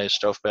gave the guy his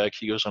stuff back.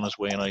 He goes on his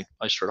way, and I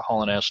started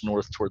hauling ass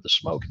north toward the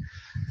smoke.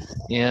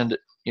 And,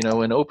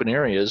 in open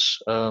areas,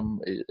 as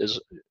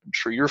I'm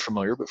sure you're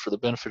familiar, but for the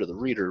benefit of the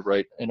reader,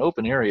 right, in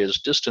open areas,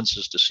 distance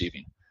is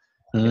deceiving.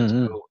 And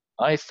so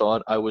I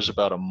thought I was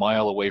about a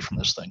mile away from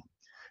this thing.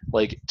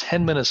 Like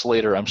 10 minutes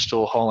later, I'm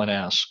still hauling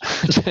ass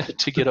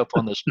to get up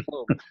on this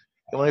plume.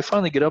 And when I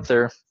finally get up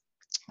there,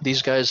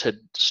 these guys had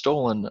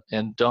stolen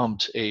and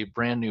dumped a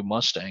brand new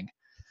Mustang,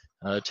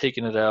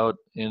 taken it out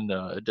in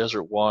a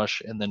desert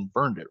wash, and then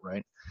burned it,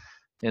 right?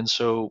 And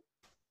so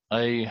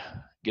I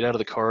get out of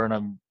the car, and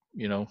I'm,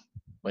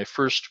 my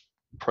first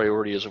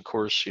priority is, of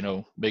course,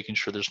 making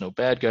sure there's no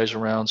bad guys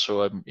around.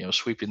 So I'm,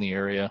 sweeping the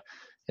area.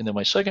 And then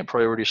my second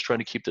priority is trying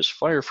to keep this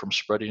fire from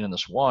spreading in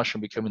this wash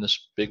and becoming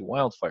this big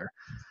wildfire.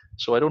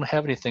 So I don't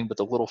have anything but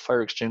the little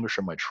fire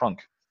extinguisher in my trunk.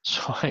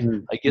 So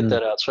I get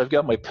that out. So I've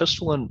got my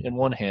pistol in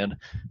one hand,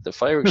 the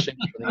fire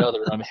extinguisher in the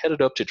other. I'm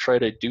headed up to try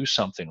to do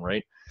something,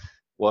 right?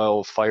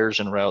 While fire's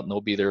en route, and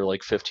they'll be there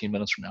like 15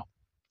 minutes from now.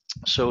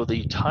 So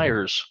the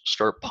tires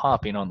start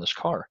popping on this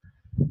car.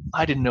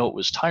 I didn't know it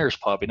was tires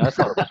popping. I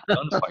thought it was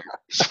gunfire.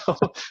 So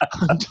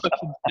I'm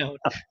ducking down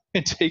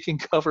and taking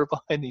cover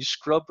behind these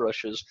scrub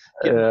brushes,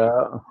 getting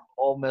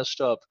all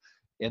messed up,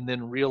 and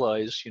then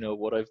realize,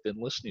 what I've been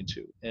listening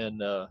to. And,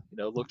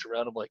 looked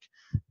around. I'm like,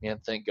 man,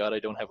 thank God I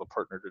don't have a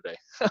partner today.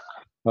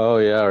 Oh,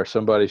 yeah. Or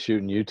somebody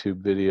shooting YouTube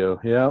video.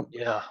 Yeah.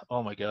 Yeah.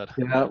 Oh, my God.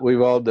 Yeah.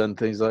 We've all done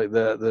things like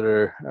that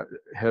are,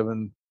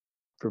 heaven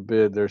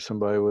forbid, there's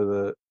somebody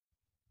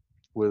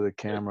with a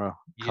camera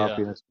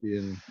copying us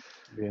being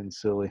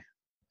silly.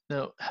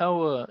 Now,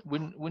 how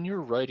when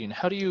you're writing,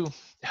 how do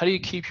you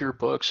keep your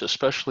books,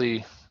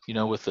 especially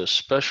with the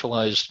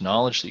specialized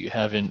knowledge that you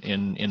have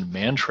in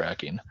man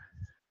tracking?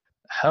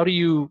 How do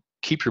you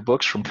keep your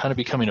books from kind of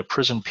becoming a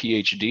prison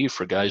PhD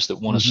for guys that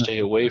want to stay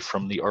away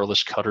from the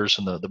Arliss Cutters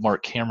and the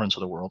Mark Camerons of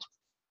the world?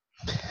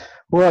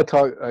 Well,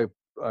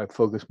 I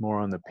focus more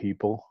on the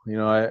people.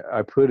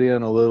 I put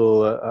in a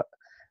little.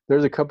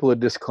 There's a couple of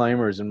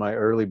disclaimers in my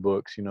early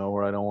books,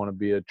 where I don't want to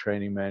be a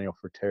training manual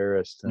for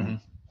terrorists. And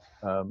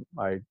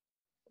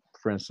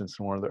for instance,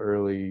 in one of the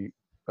early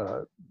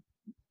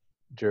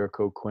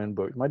Jericho Quinn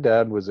books, my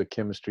dad was a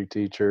chemistry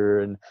teacher,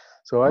 and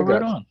so I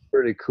got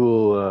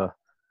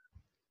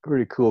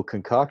pretty cool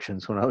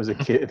concoctions when I was a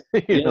kid,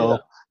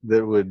 that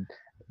would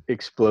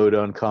explode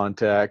on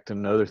contact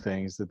and other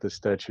things that the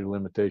statute of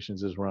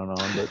limitations is run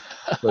on.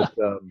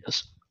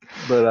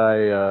 But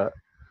I,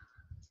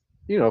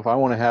 if I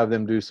want to have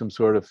them do some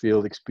sort of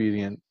field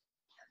expedient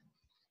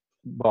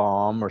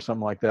bomb or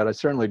something like that, I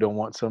certainly don't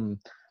want some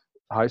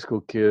high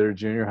school kid or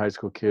junior high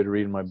school kid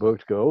reading my book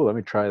to go, oh, let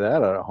me try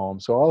that out at home.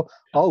 So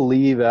I'll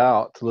leave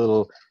out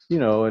little,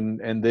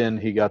 and then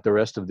he got the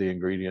rest of the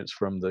ingredients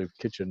from the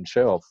kitchen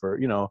shelf, or,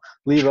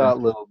 leave out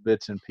little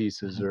bits and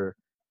pieces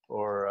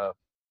or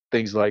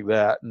things like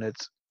that. And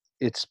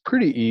it's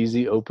pretty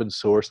easy open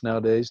source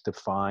nowadays to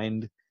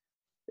find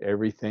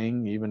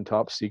everything, even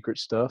top secret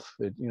stuff.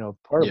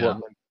 Part of what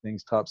makes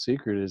things top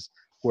secret is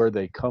where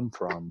they come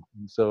from.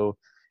 And so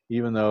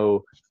even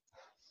though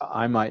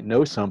I might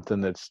know something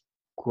that's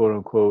quote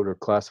unquote or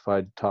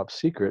classified top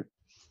secret,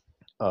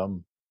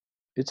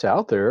 it's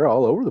out there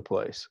all over the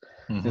place.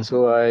 And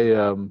so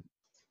I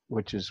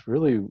which is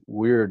really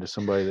weird to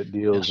somebody that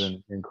deals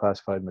in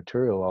classified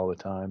material all the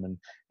time,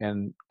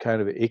 and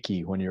kind of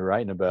icky when you're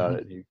writing about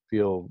it. You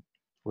feel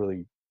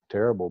really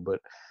terrible. But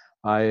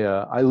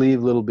I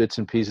leave little bits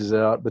and pieces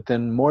out. But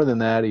then more than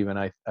that, even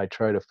I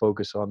try to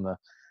focus on the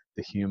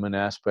human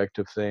aspect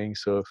of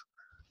things. So if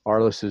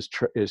Arliss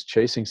is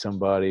chasing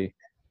somebody,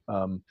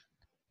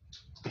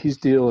 he's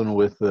dealing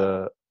with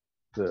the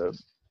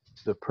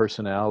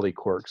personality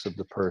quirks of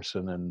the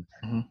person and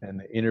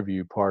the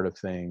interview part of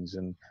things.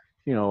 And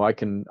I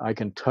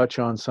can touch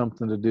on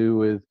something to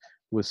do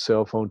with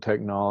cell phone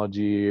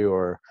technology,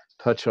 or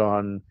touch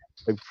on,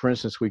 like, for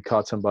instance, we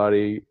caught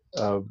somebody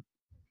a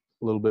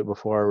little bit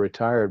before I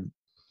retired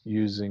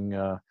using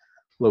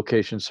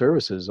location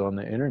services on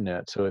the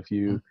internet. So if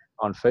you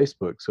on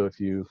Facebook, so if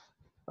you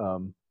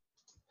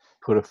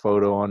put a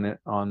photo on it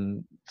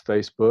on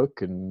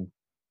Facebook, and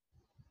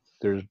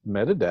there's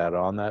metadata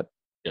on that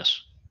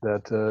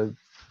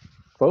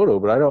photo,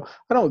 but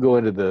I don't go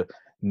into the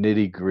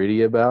nitty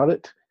gritty about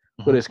it.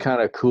 But it's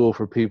kind of cool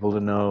for people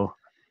to know,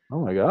 oh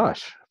my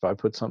gosh, if I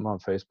put something on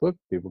Facebook,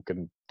 people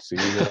can see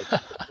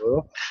that.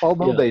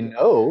 Although they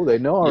know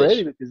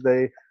already, because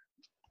they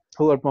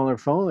pull up on their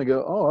phone, they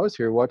go, oh, I was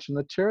here watching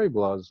the cherry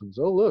blossoms.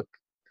 Oh, look,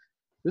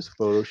 this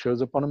photo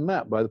shows up on a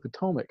map by the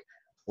Potomac.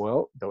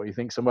 Well, don't you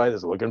think somebody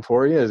that's looking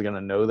for you is going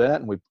to know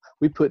that? And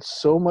we put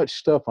so much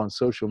stuff on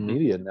social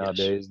media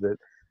nowadays that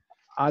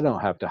I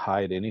don't have to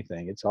hide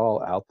anything. It's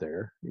all out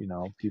there.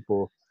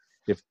 People,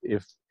 if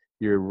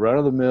you're run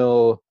of the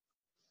mill,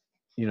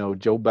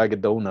 Joe Bag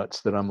of Donuts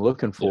that I'm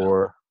looking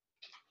for,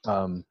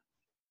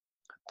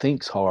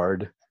 thinks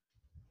hard,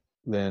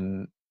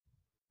 then,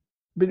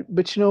 but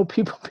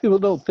people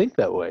don't think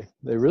that way.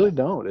 They really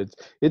don't.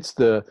 It's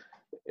the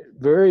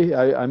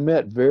I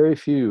met very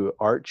few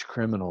arch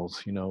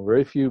criminals,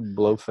 very few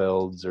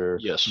Blofelds or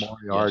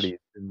Moriartys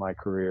in my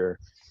career.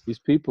 These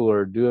people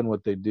are doing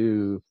what they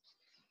do.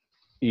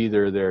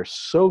 Either they're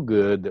so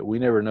good that we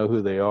never know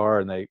who they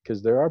are, and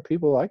because there are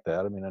people like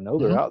that. I mean, I know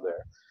they're out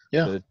there.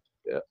 Yeah. The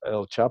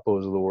El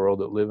Chapos of the world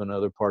that live in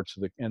other parts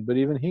of but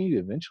even he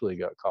eventually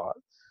got caught.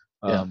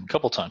 A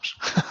couple times.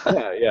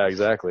 yeah,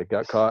 exactly.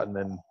 Got caught and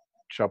then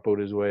chapoed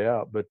his way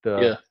out.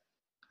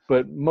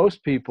 But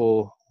most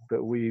people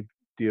that we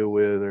deal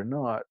with are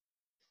not,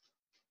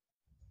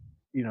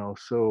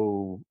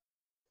 so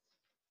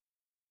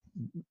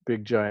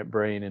big giant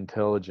brain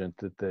intelligent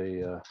that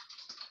they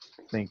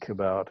think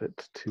about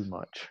it too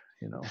much.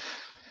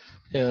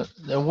 Yeah,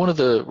 and one of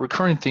the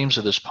recurring themes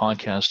of this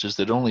podcast is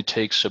that it only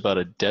takes about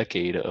a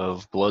decade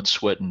of blood,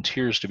 sweat, and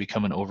tears to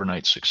become an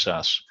overnight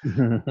success.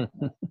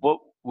 What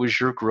was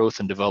your growth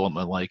and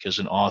development like as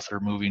an author,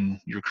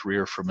 moving your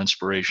career from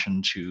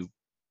inspiration to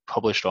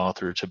published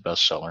author to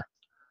bestseller?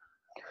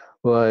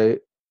 Well,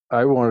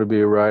 I wanted to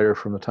be a writer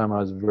from the time I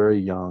was very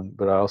young,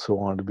 but I also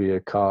wanted to be a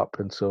cop,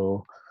 and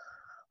so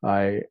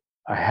I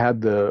I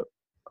had the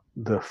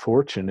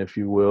fortune, if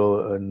you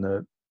will,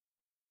 and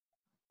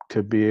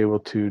to be able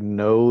to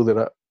know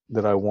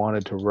that I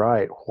wanted to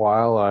write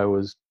while I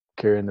was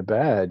carrying the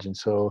badge, and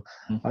so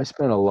Mhm. I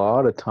spent a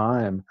lot of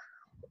time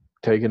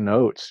taking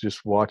notes,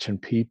 just watching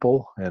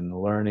people and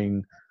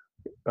learning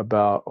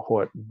about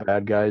what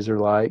bad guys are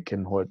like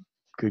and what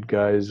good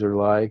guys are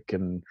like,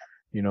 and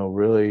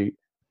really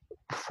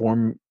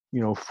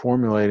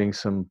formulating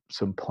some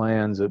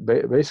plans that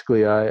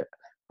basically I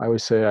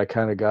would say I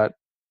kind of got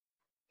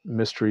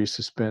mystery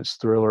suspense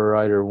thriller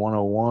writer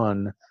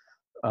 101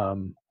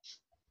 um,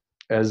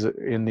 as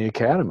in the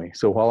academy.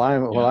 So while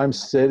Yeah. I'm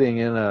sitting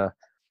in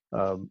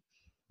um,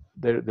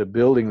 the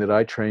building that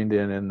I trained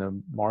in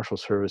the Marshal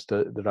Service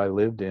that I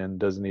lived in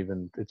doesn't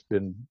even, it's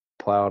been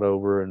plowed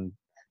over and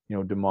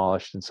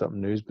demolished and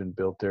something new's been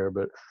built there.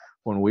 But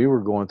when we were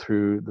going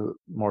through the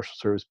Marshal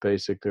Service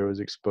Basic, there was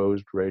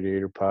exposed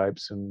radiator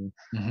pipes, and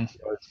Hmm.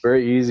 it's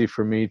very easy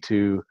for me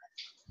to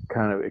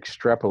kind of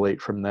extrapolate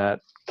from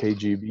that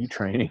KGB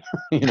training.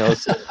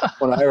 So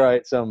when I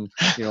write some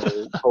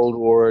Cold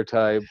War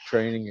type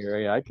training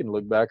area, I can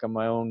look back on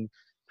my own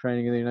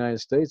training in the United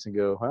States and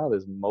go, wow,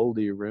 this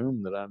moldy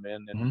room that I'm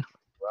in Hmm.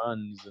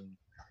 runs. And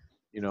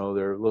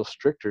they're a little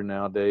stricter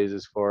nowadays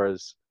as far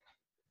as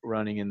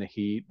running in the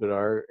heat, but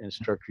our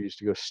instructor used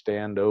to go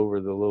stand over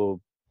the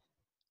little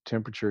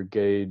temperature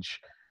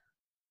gauge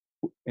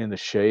in the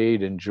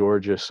shade in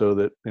Georgia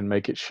and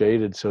make it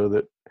shaded so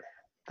that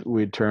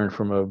we'd turn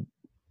from a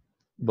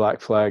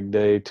black flag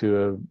day to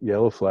a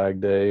yellow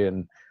flag day,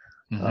 and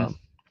Hmm. um,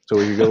 so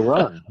we could go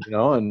run,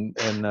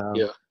 and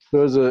Yeah.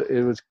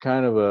 it was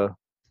kind of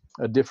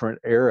a different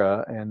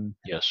era,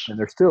 Yes. and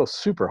they're still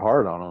super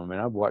hard on them. I mean,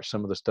 I've watched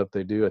some of the stuff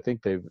they do. I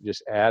think they've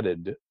just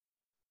added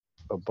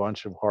a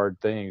bunch of hard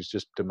things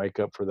just to make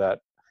up for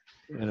that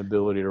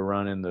inability to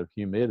run in the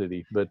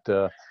humidity. But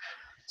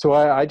so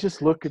I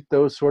just look at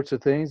those sorts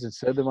of things and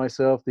said to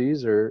myself,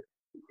 these are,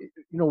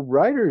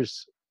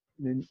 writers,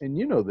 and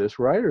this,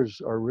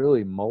 writers are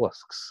really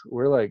mollusks.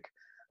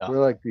 Yeah. We're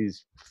like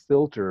these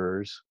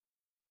filters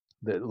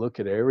that look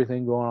at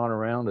everything going on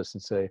around us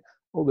and say,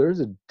 oh,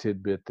 there's a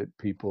tidbit that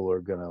people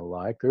are going to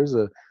like. There's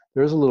a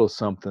little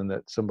something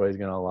that somebody's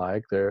going to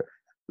like there.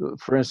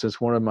 For instance,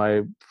 one of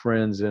my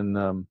friends in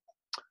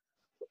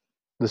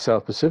the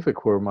South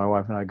Pacific, where my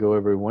wife and I go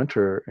every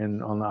winter,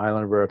 and on the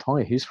island of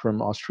Rarotonga, he's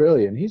from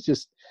Australia, and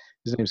his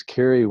name's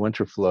Kerry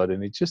Winterflood,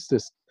 and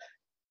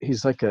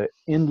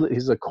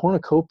he's a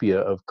cornucopia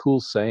of cool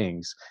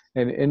sayings,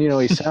 and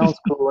he sounds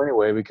cool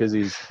anyway because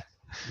he's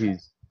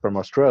from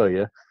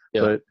Australia,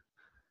 Yeah. but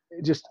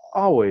just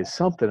always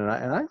something. And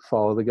I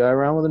follow the guy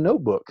around with a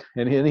notebook,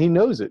 and he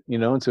knows it,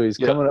 and so he's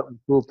Yeah. coming up with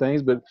cool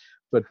things. But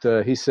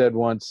he said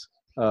once,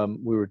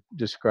 we were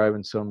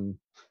describing some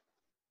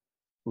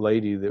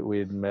lady that we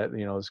had met,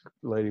 this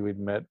lady we'd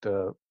met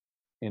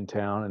in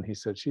town, and he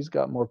said she's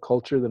got more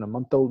culture than a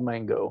month-old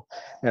mango,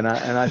 and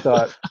I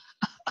thought,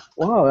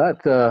 wow,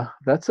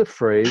 that's a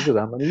phrase that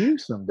I'm going to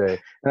use someday.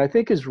 And I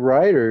think as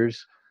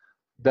writers,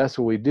 that's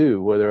what we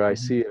do. Whether I Mhm.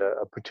 see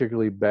a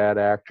particularly bad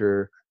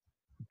actor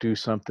do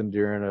something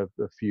during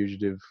a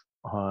fugitive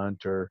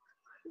hunt, or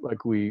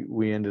like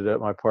we ended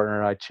up, my partner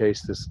and I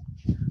chased this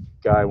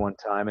guy one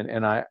time,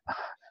 and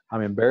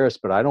I'm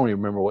embarrassed, but I don't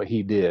even remember what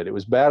he did. It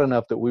was bad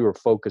enough that we were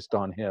focused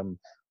on him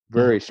Mhm.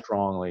 very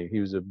strongly. He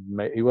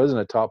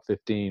wasn't a top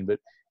 15, but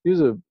he was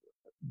a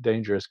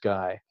dangerous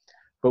guy.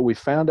 But we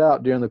found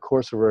out during the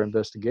course of our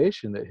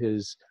investigation that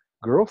his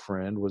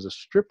girlfriend was a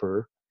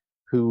stripper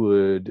who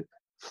would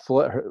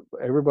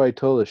everybody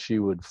told us she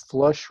would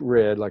flush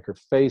red, like her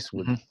face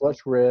would Mhm.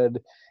 flush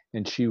red,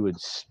 and she would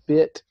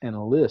spit and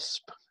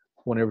lisp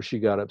whenever she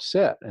got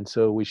upset. And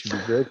so we should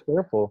be very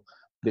careful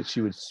that she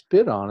would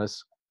spit on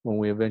us when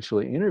we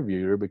eventually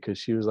interviewed her, because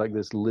she was like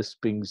this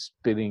lisping,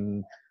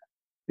 spitting,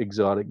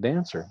 exotic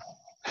dancer.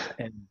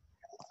 And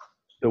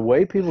the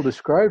way people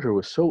described her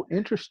was so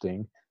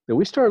interesting that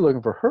we started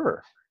looking for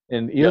her.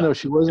 And even Yeah. though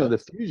she wasn't Yeah. the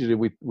fugitive,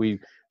 we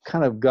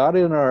kind of got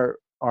in our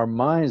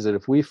minds that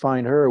if we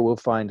find her, we'll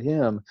find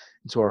him.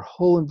 And so our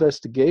whole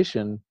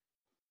investigation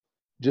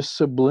just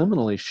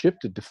subliminally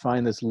shifted to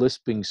find this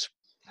lisping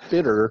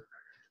spitter,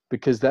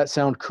 because that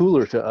sounded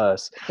cooler to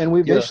us. And we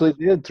Yeah. eventually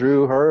did,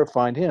 through her,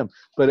 find him.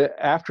 But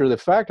after the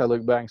fact, I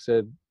looked back and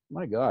said,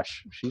 my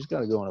gosh, she's got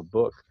to go in a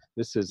book.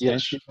 And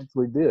Yes. she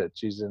eventually did.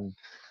 She's in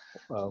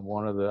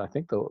one of I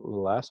think the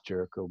last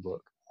Jericho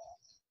book.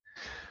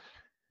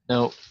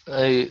 Now,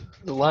 the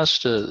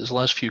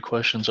last few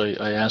questions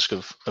I ask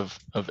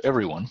of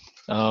everyone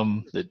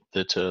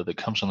that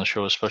comes on the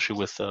show, especially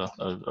with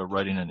a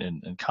writing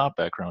and cop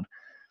background.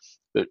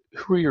 But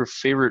who are your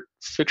favorite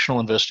fictional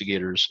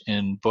investigators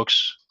in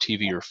books,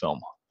 TV, or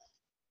film?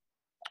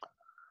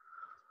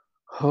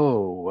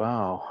 Oh,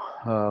 wow.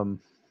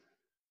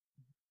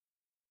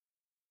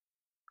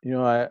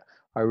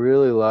 I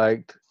really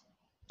liked,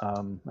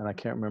 and I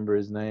can't remember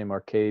his name,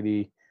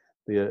 Arcady,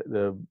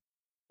 the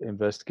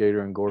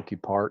investigator in Gorky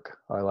Park.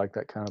 I like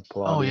that kind of Oh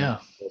plotting yeah,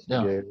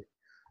 yeah, investigator.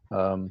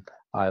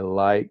 I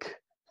like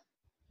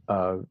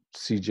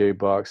C.J.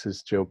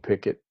 Box's Joe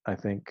Pickett. I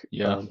think.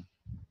 yeah.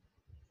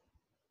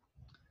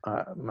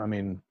 I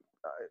mean,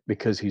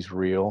 because he's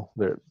real.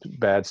 There,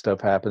 bad stuff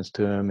happens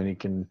to him, and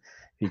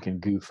he can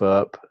goof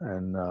up,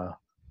 and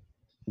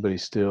but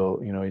he's still,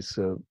 he's.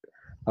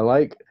 I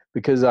like,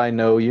 because I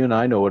know you and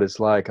I know what it's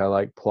like. I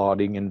like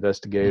plotting Mhm.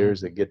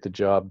 investigators that get the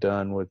job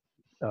done with.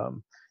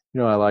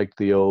 I like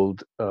the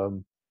old.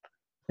 And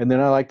then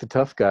I like the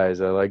tough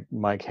guys. I like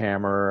Mike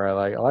Hammer.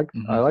 I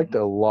Mhm. liked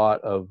a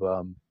lot of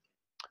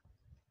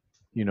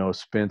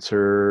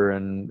Spencer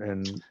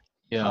and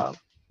Yeah. uh,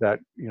 that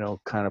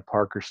kind of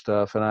Parker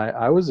stuff. And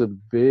I was a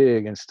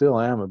big, and still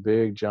am a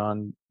big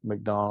John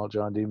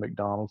D.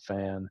 McDonald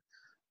fan.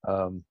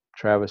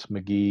 Travis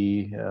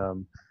McGee,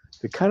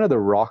 the kind of the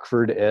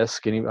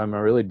Rockford-esque. And I'm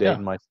really Yeah.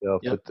 dating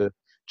myself, Yep. but the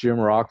Jim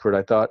Rockford.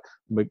 I thought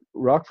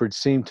Rockford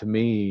seemed to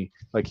me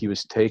like he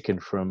was taken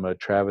from a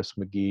Travis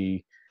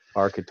McGee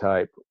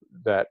archetype.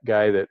 That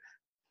guy that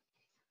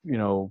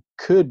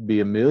could be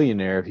a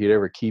millionaire if he'd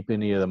ever keep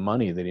any of the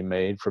money that he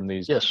made from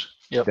these Yes.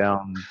 Yep.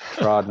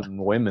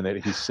 downtrodden women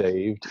that he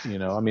saved.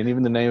 I mean,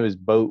 even the name of his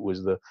boat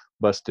was the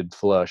Busted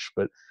Flush.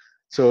 But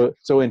so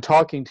in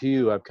talking to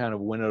you, I've kind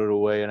of winnowed it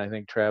away, and I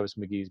think Travis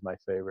McGee's my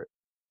favorite.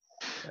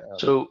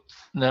 So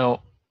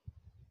now,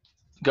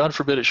 God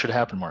forbid it should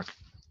happen, Mark,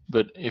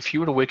 but if you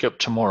were to wake up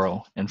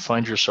tomorrow and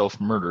find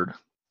yourself murdered,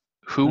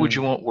 who would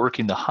you Mm, want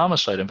working the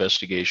homicide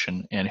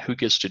investigation, and who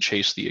gets to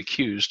chase the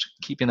accused,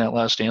 keeping that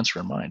last answer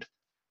in mind?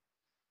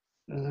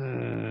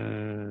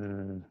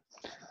 mm.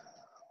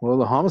 Well,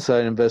 the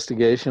homicide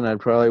investigation, I'd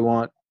probably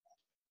want.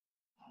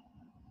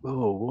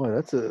 Oh boy,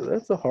 that's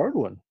a hard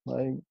one.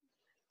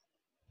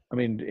 I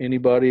mean,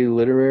 anybody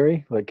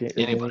literary, like at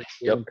any Anybody.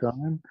 Yep. given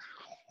time.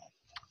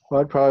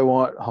 Well, I'd probably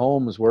want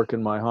Holmes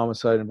working my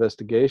homicide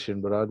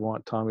investigation, but I'd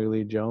want Tommy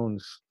Lee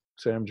Jones,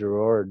 Sam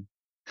Gerard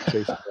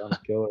chasing down the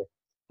killer.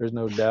 There's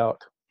no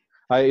doubt.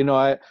 I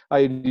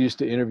used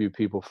to interview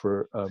people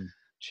for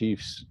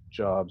chiefs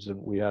jobs,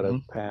 and we had a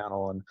Mhm.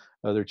 panel, and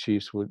other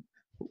chiefs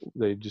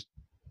they just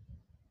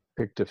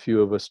picked a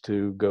few of us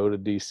to go to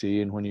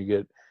DC, and when you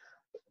get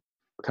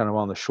kind of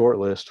on the short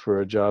list for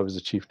a job as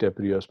a chief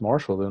deputy U.S.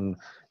 Marshal, then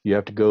you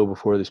have to go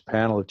before this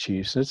panel of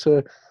chiefs. It's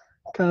a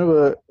kind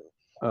of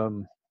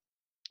um,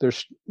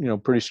 there's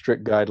pretty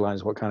strict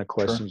guidelines what kind of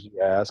Sure. questions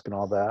you ask and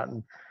all that,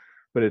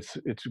 but it's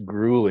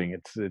grueling.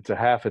 It's a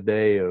half a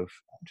day of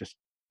just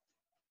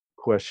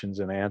questions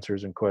and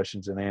answers and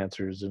questions and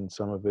answers, and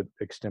some of it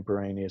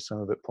extemporaneous, some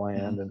of it Mhm.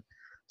 planned. And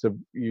so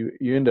you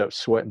end up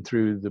sweating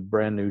through the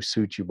brand new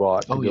suit you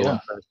bought to Oh go in yeah.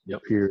 front of your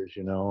Yep. peers,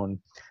 and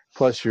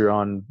plus you're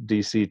on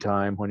DC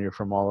time when you're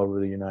from all over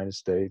the United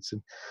States.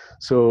 And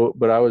so,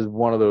 but I was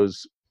one of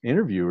those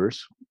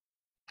interviewers,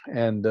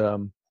 and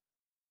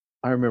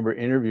I remember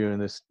interviewing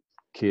this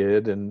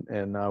kid,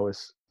 and I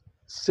was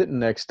sitting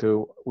next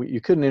to. You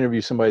couldn't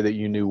interview somebody that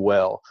you knew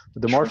well,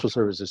 but the Sure. Marshal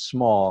Service is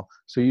small,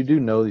 so you do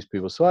know these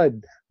people. So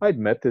I'd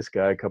met this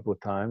guy a couple of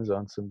times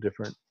on some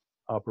different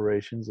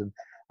operations, and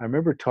I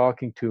remember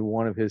talking to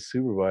one of his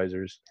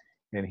supervisors,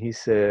 and he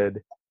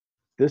said,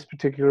 "This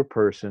particular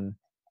person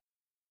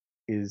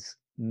is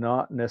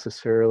not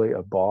necessarily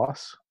a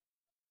boss,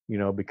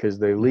 because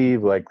they Mhm.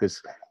 leave like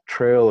this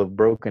trail of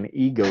broken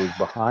egos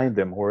behind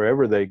them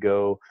wherever they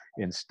go,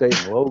 in state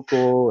and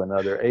local and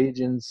other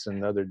agents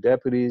and other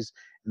deputies.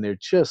 And they're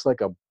just like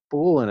a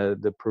bull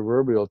in the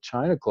proverbial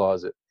china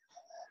closet.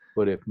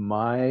 But if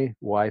my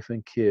wife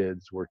and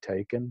kids were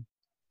taken,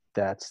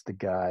 that's the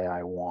guy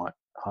I want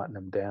hunting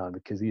him down,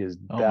 because he is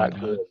Oh my that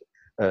good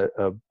God.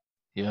 a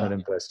Yeah. an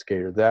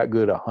investigator, that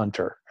good a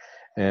hunter."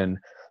 And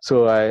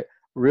so I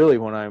really,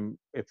 when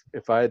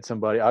if I had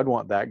somebody, I'd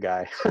want that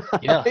guy.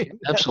 Yeah.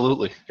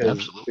 Absolutely. because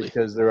Absolutely.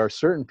 because there are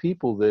certain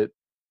people that,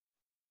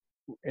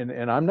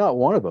 and I'm not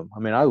one of them. I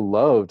mean, I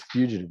loved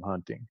fugitive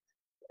hunting,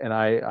 and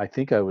I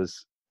think I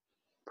was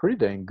pretty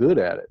dang good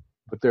at it.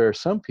 But there are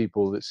some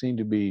people that seem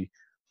to be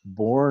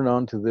born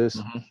onto this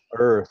Mhm.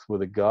 earth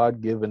with a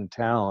God-given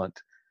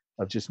talent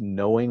of just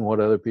knowing what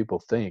other people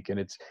think, and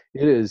it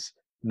is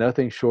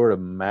nothing short of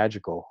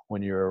magical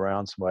when you're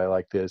around somebody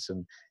like this.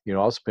 And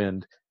I'll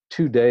spend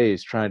 2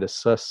 days trying to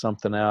suss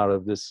something out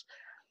of this,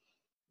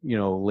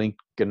 link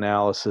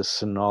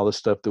analysis and all the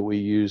stuff that we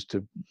use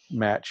to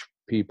match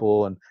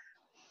people. And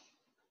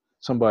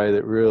somebody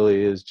that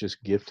really is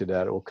just gifted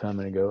at it will come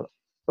in and go,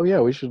 "Oh yeah,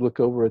 we should look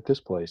over at this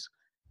place,"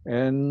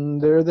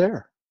 and they're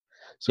there.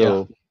 Yeah.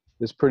 So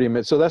it's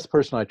pretty. So that's the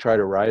person I try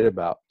to write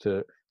about,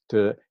 to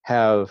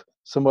have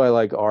somebody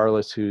like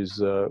Arliss,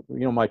 who's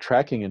my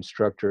tracking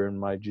instructor and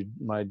my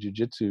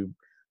jujitsu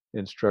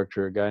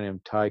instructor, a guy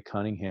named Ty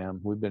Cunningham.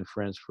 We've been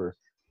friends for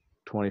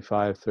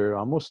 25, 30,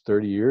 almost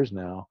 30 years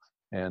now.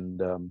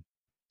 And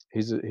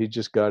he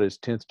just got his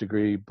 10th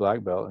degree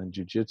black belt in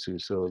jiu-jitsu.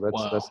 So that's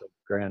Wow. a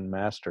grand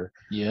master.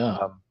 Yeah.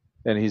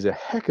 And he's a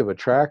heck of a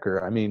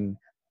tracker. I mean,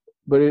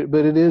 but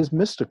it is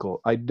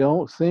mystical. I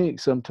don't think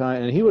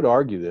sometimes, and he would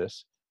argue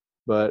this,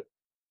 but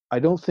I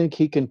don't think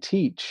he can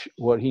teach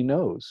what he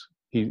knows.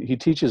 He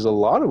teaches a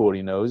lot of what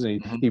he knows,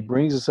 and he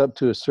brings us up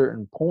to a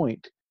certain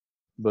point,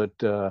 but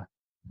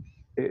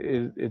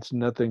it's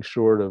nothing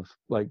short of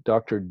like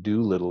Dr.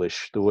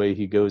 Doolittle-ish, the way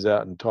he goes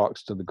out and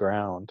talks to the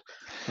ground.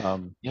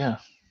 Yeah.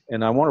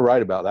 And I want to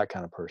write about that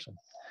kind of person.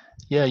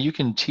 Yeah, you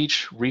can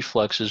teach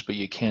reflexes, but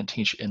you can't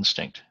teach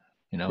instinct.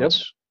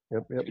 It's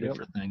two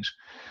different things.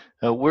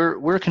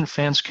 Where can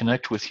fans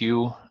connect with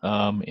you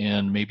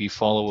and maybe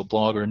follow a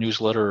blog or a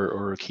newsletter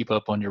or keep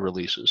up on your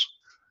releases?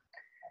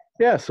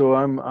 Yeah, so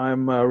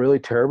I'm really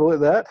terrible at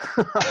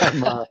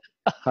that.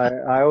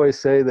 I always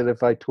say that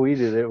if I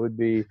tweeted, it would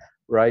be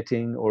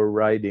writing or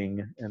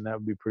writing, and that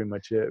would be pretty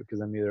much it,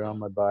 because I'm either on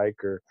my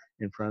bike or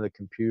in front of the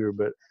computer.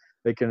 But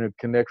they can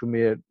connect with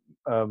me at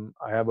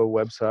I have a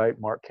website,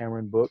 Mark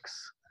Cameron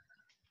Books.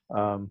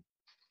 I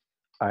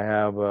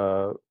have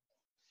a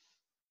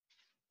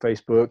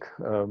Facebook,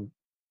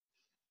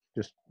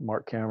 just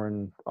Mark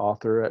Cameron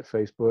Author at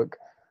Facebook.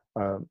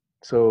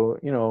 So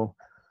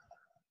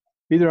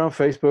either on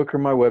Facebook or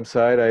my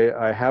website.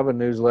 I have a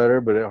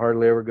newsletter, but it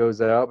hardly ever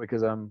goes out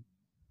because I'm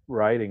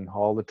writing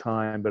all the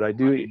time. But I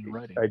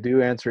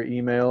do answer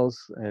emails,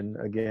 and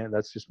again,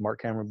 that's just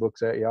Mark Cameron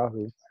Books at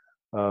Yahoo.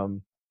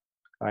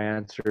 I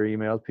answer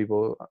emails.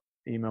 People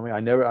email me.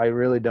 I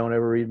really don't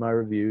ever read my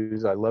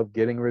reviews. I love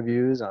getting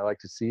reviews. I like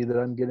to see that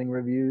I'm getting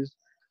reviews.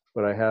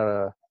 But I had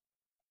a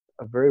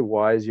very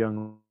wise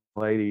young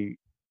lady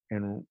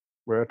in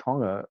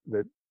Rarotonga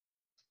that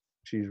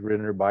she's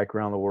ridden her bike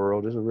around the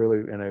world, is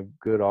a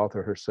good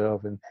author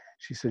herself. And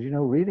she said,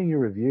 reading your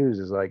reviews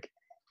is like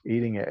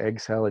eating an egg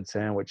salad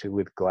sandwich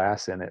with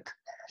glass in it.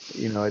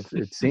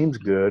 It seems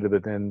good,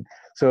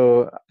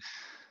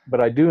 but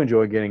I do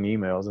enjoy getting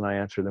emails, and I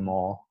answer them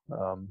all.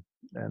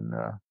 And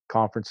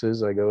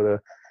conferences, I go to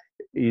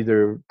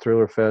either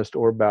Thriller Fest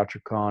or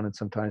BoucherCon, and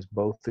sometimes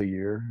both a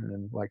year,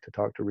 and like to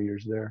talk to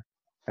readers there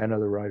and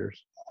other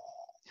writers.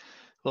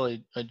 Well,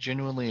 I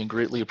genuinely and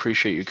greatly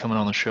appreciate you coming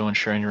on the show and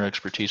sharing your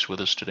expertise with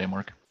us today,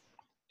 Mark.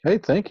 Hey,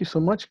 thank you so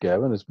much,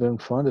 Gavin. It's been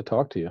fun to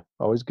talk to you.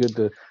 Always good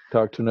to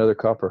talk to another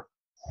copper.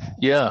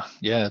 Yeah,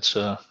 it's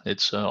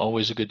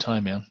always a good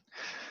time, man.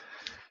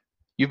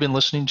 You've been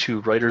listening to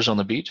Writers on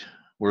the Beat,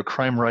 where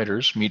crime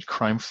writers meet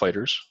crime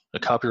fighters, a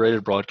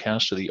copyrighted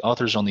broadcast of the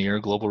Authors on the Air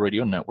Global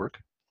Radio Network.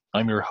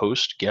 I'm your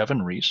host,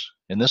 Gavin Reese,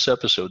 and this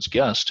episode's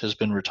guest has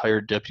been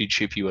retired Deputy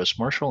Chief U.S.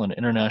 Marshal and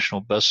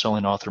international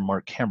best-selling author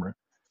Mark Cameron.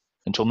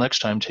 Until next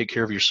time, take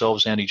care of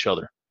yourselves and each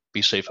other.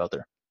 Be safe out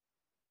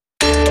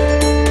there.